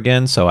and over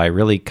again. So I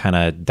really kind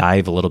of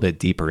dive a little bit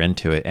deeper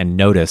into it and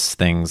notice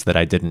things that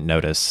I didn't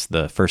notice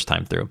the first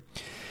time through.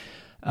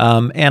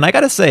 And I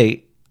got to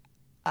say,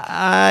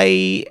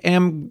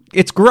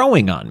 it's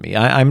growing on me.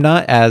 I'm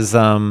not as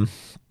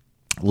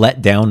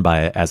let down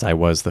by it as I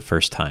was the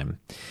first time.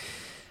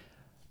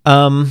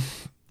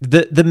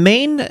 The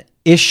main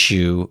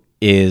issue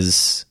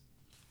is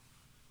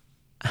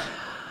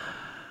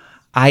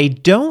I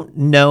don't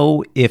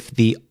know if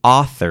the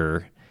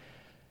author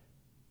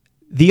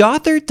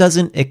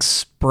doesn't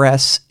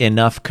express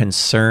enough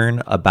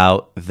concern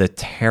about the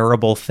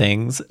terrible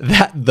things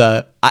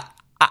that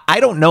I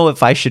don't know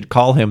if I should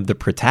call him the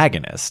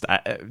protagonist,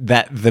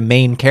 that the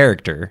main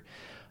character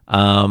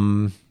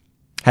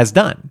has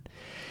done.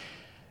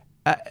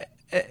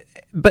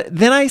 But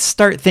then I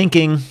start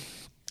thinking,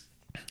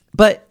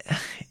 but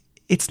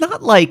it's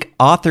not like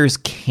authors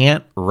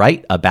can't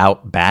write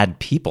about bad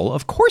people.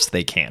 Of course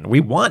they can. We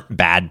want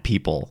bad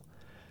people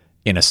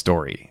in a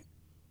story,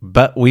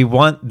 but we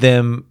want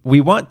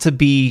to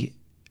be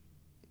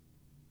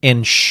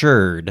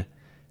ensured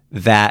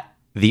that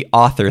the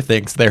author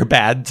thinks they're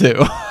bad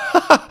too.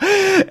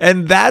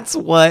 And that's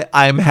what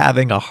I'm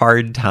having a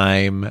hard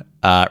time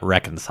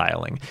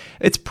reconciling.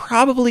 It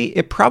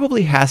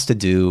probably has to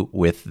do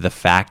with the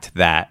fact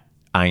that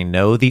I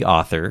know the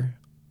author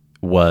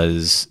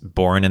was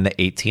born in the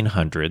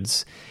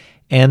 1800s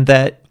and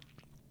that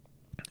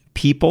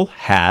people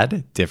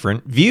had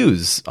different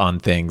views on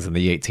things in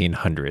the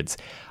 1800s.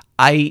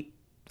 I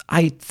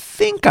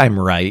think I'm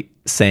right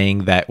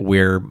saying that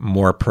we're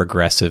more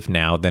progressive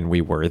now than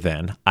we were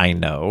then. I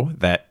know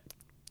that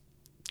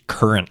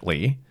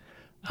currently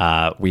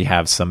we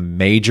have some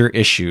major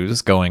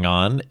issues going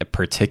on,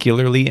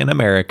 particularly in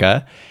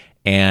America,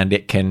 and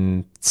it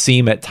can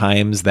seem at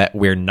times that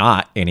we're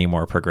not any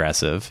more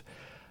progressive.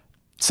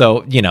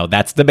 So,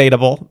 that's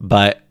debatable.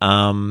 But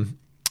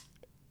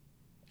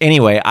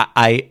anyway,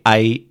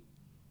 I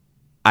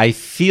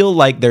feel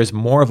like there's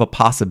more of a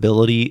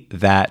possibility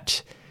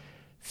that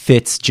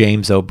Fitz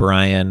James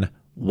O'Brien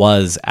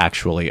was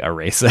actually a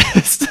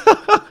racist.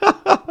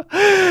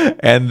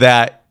 And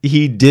that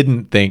he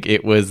didn't think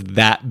it was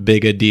that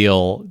big a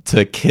deal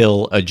to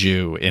kill a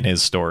Jew in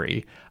his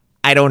story.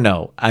 I don't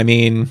know. I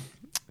mean,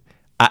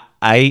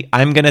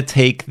 I'm gonna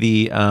take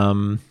the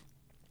I'm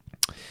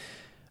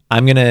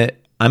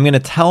gonna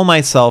tell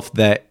myself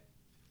that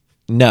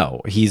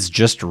no, he's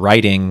just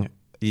writing.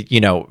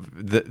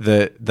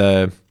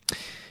 The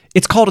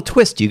it's called a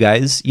twist, you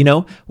guys.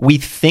 We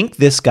think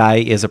this guy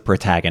is a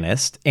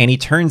protagonist, and he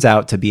turns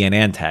out to be an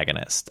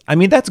antagonist. I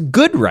mean, that's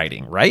good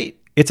writing, right?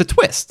 It's a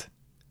twist.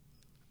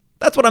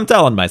 That's what I'm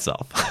telling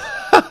myself.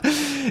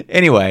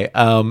 Anyway,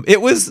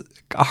 it was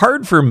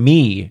hard for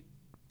me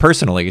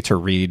personally to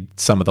read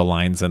some of the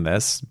lines in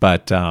this,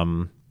 but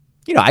I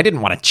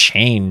didn't want to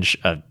change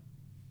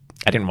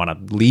I didn't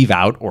want to leave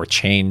out or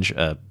change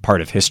a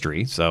part of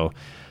history. So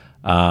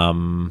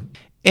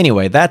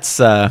anyway,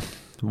 that's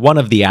one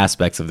of the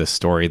aspects of this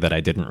story that I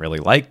didn't really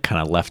like,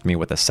 kind of left me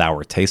with a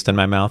sour taste in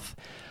my mouth.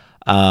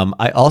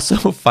 I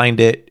also find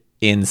it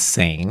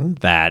insane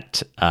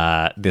that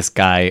this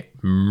guy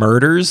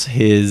murders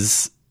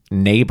his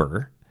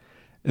neighbor.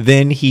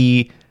 Then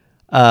he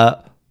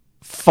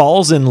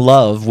falls in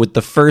love with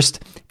the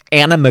first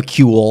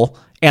animalcule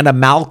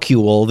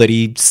that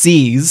he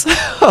sees.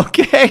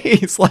 Okay,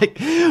 he's like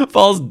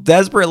falls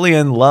desperately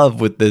in love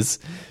with this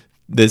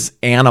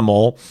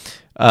animal.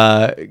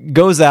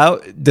 Goes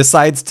out,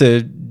 decides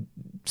to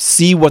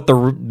see what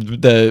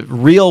the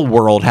real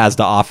world has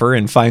to offer,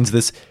 and finds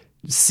this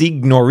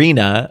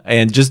Signorina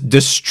and just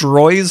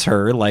destroys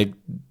her, like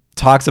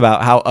talks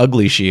about how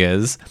ugly she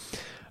is.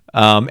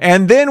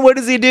 And then what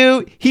does he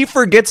do? He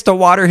forgets to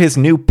water his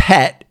new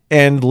pet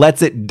and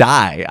lets it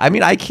die. I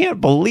mean, I can't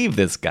believe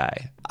this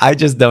guy. I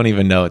just don't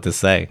even know what to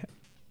say.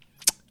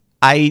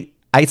 I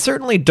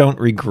certainly don't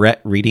regret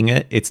reading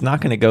it. It's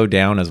not going to go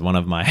down as one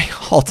of my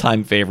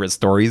all-time favorite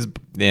stories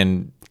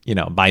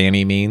by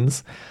any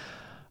means.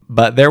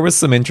 But there was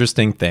some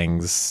interesting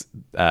things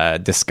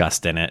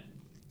discussed in it.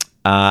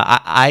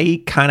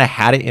 I kind of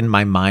had it in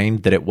my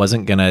mind that it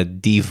wasn't going to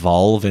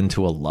devolve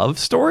into a love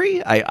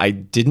story. I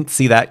didn't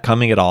see that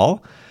coming at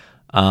all.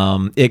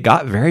 It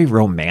got very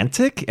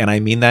romantic, and I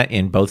mean that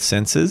in both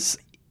senses.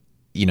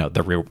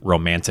 The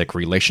romantic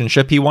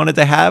relationship he wanted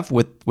to have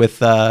with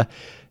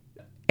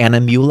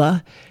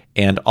Animula,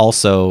 and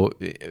also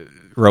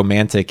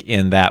romantic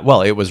in that,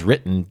 well, it was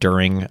written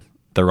during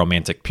the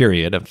Romantic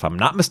period. If I'm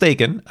not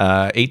mistaken,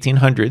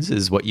 1800s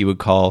is what you would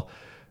call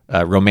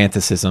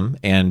Romanticism,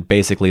 and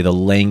basically the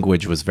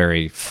language was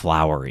very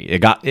flowery.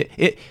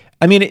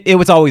 It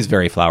was always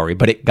very flowery,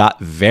 but it got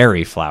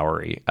very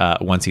flowery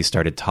once he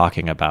started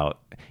talking about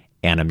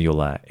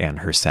Animula and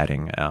her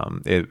setting.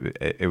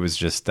 It was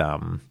just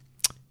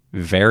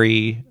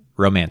very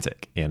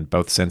romantic in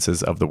both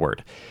senses of the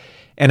word.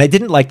 And I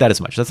didn't like that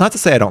as much. That's not to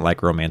say I don't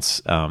like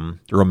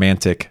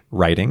romantic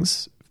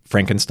writings.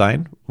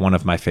 Frankenstein, one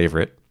of my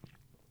favorite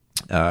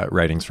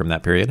writings from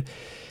that period.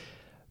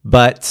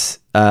 But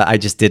I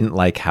just didn't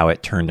like how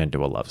it turned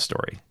into a love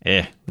story.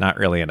 Not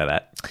really into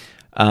that.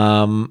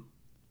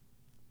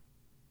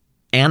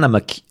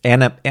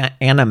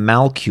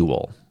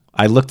 Animalcule.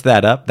 I looked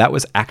that up. That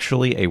was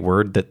actually a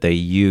word that they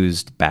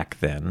used back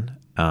then.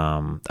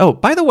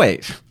 By the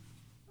way,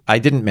 I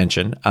didn't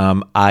mention,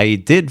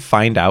 I did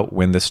find out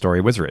when this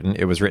story was written.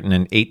 It was written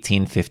in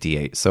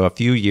 1858, so a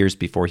few years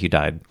before he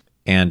died.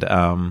 And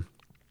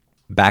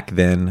back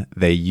then,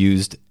 they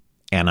used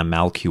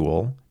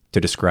animalcule to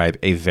describe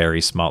a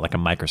very small, like a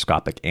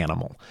microscopic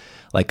animal,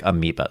 like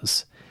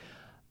amoebas.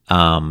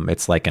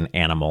 It's like an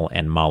animal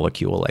and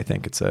molecule. I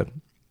think it's a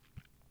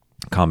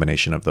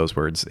combination of those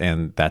words.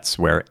 And that's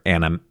where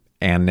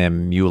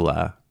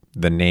Animula,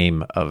 the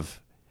name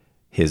of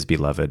his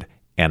beloved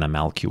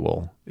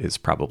animalcule, is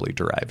probably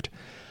derived.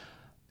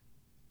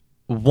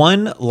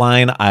 One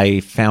line I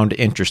found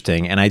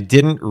interesting, and I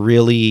didn't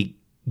really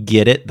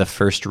get it the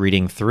first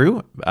reading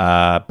through,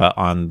 but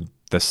on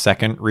the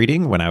second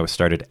reading, when I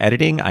started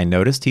editing, I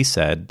noticed he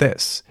said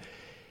this: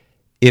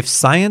 "If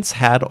science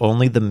had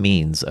only the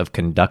means of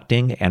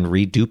conducting and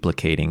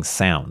reduplicating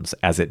sounds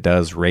as it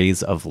does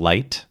rays of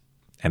light,"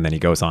 and then he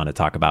goes on to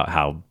talk about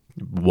how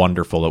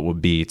wonderful it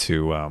would be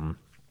to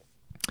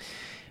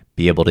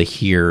be able to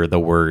hear the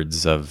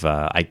words of,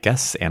 I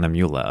guess,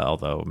 Animula,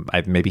 although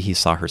maybe he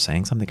saw her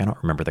saying something. I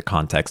don't remember the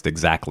context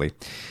exactly.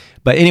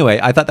 But anyway,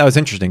 I thought that was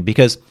interesting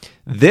because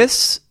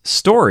this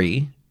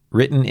story,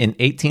 written in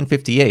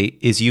 1858,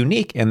 is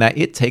unique in that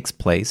it takes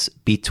place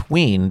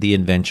between the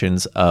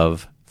inventions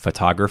of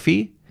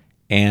photography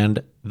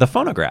and the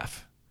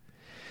phonograph.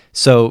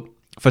 So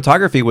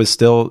photography was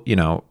still,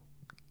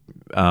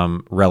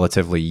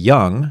 relatively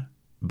young,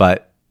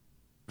 but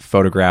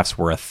photographs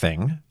were a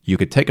thing. You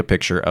could take a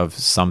picture of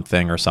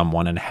something or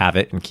someone and have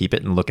it and keep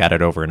it and look at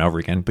it over and over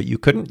again, but you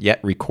couldn't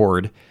yet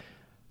record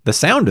the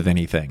sound of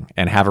anything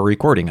and have a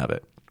recording of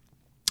it.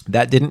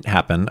 That didn't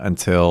happen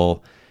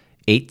until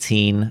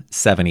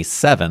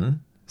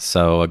 1877,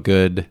 so a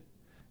good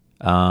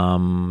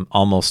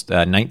almost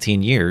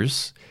 19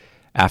 years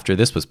after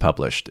this was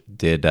published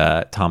did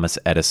Thomas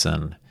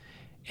Edison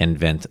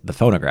invent the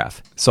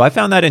phonograph. So I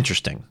found that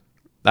interesting.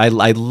 I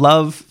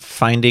love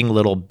finding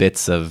little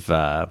bits of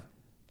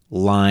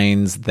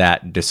lines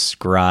that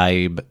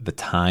describe the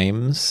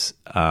times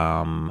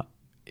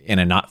in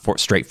a not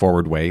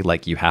straightforward way,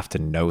 like you have to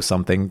know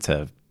something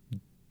to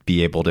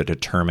be able to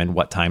determine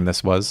what time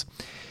this was.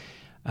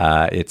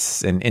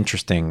 It's an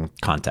interesting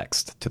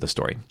context to the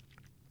story.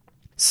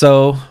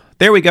 So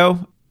there we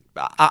go.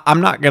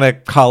 I'm not going to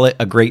call it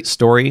a great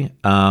story.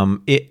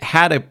 It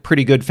had a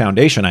pretty good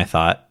foundation, I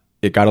thought.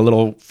 It got a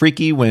little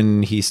freaky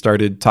when he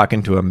started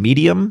talking to a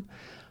medium.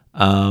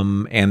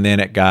 And then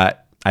it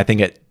got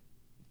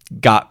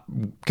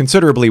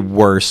considerably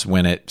worse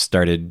when it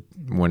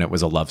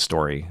was a love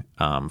story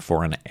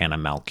for an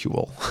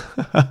animalcule.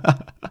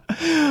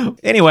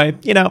 Anyway,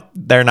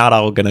 they're not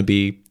all going to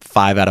be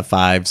 5 out of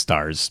 5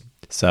 stars.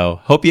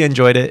 So hope you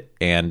enjoyed it,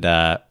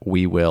 and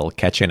we will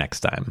catch you next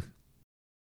time.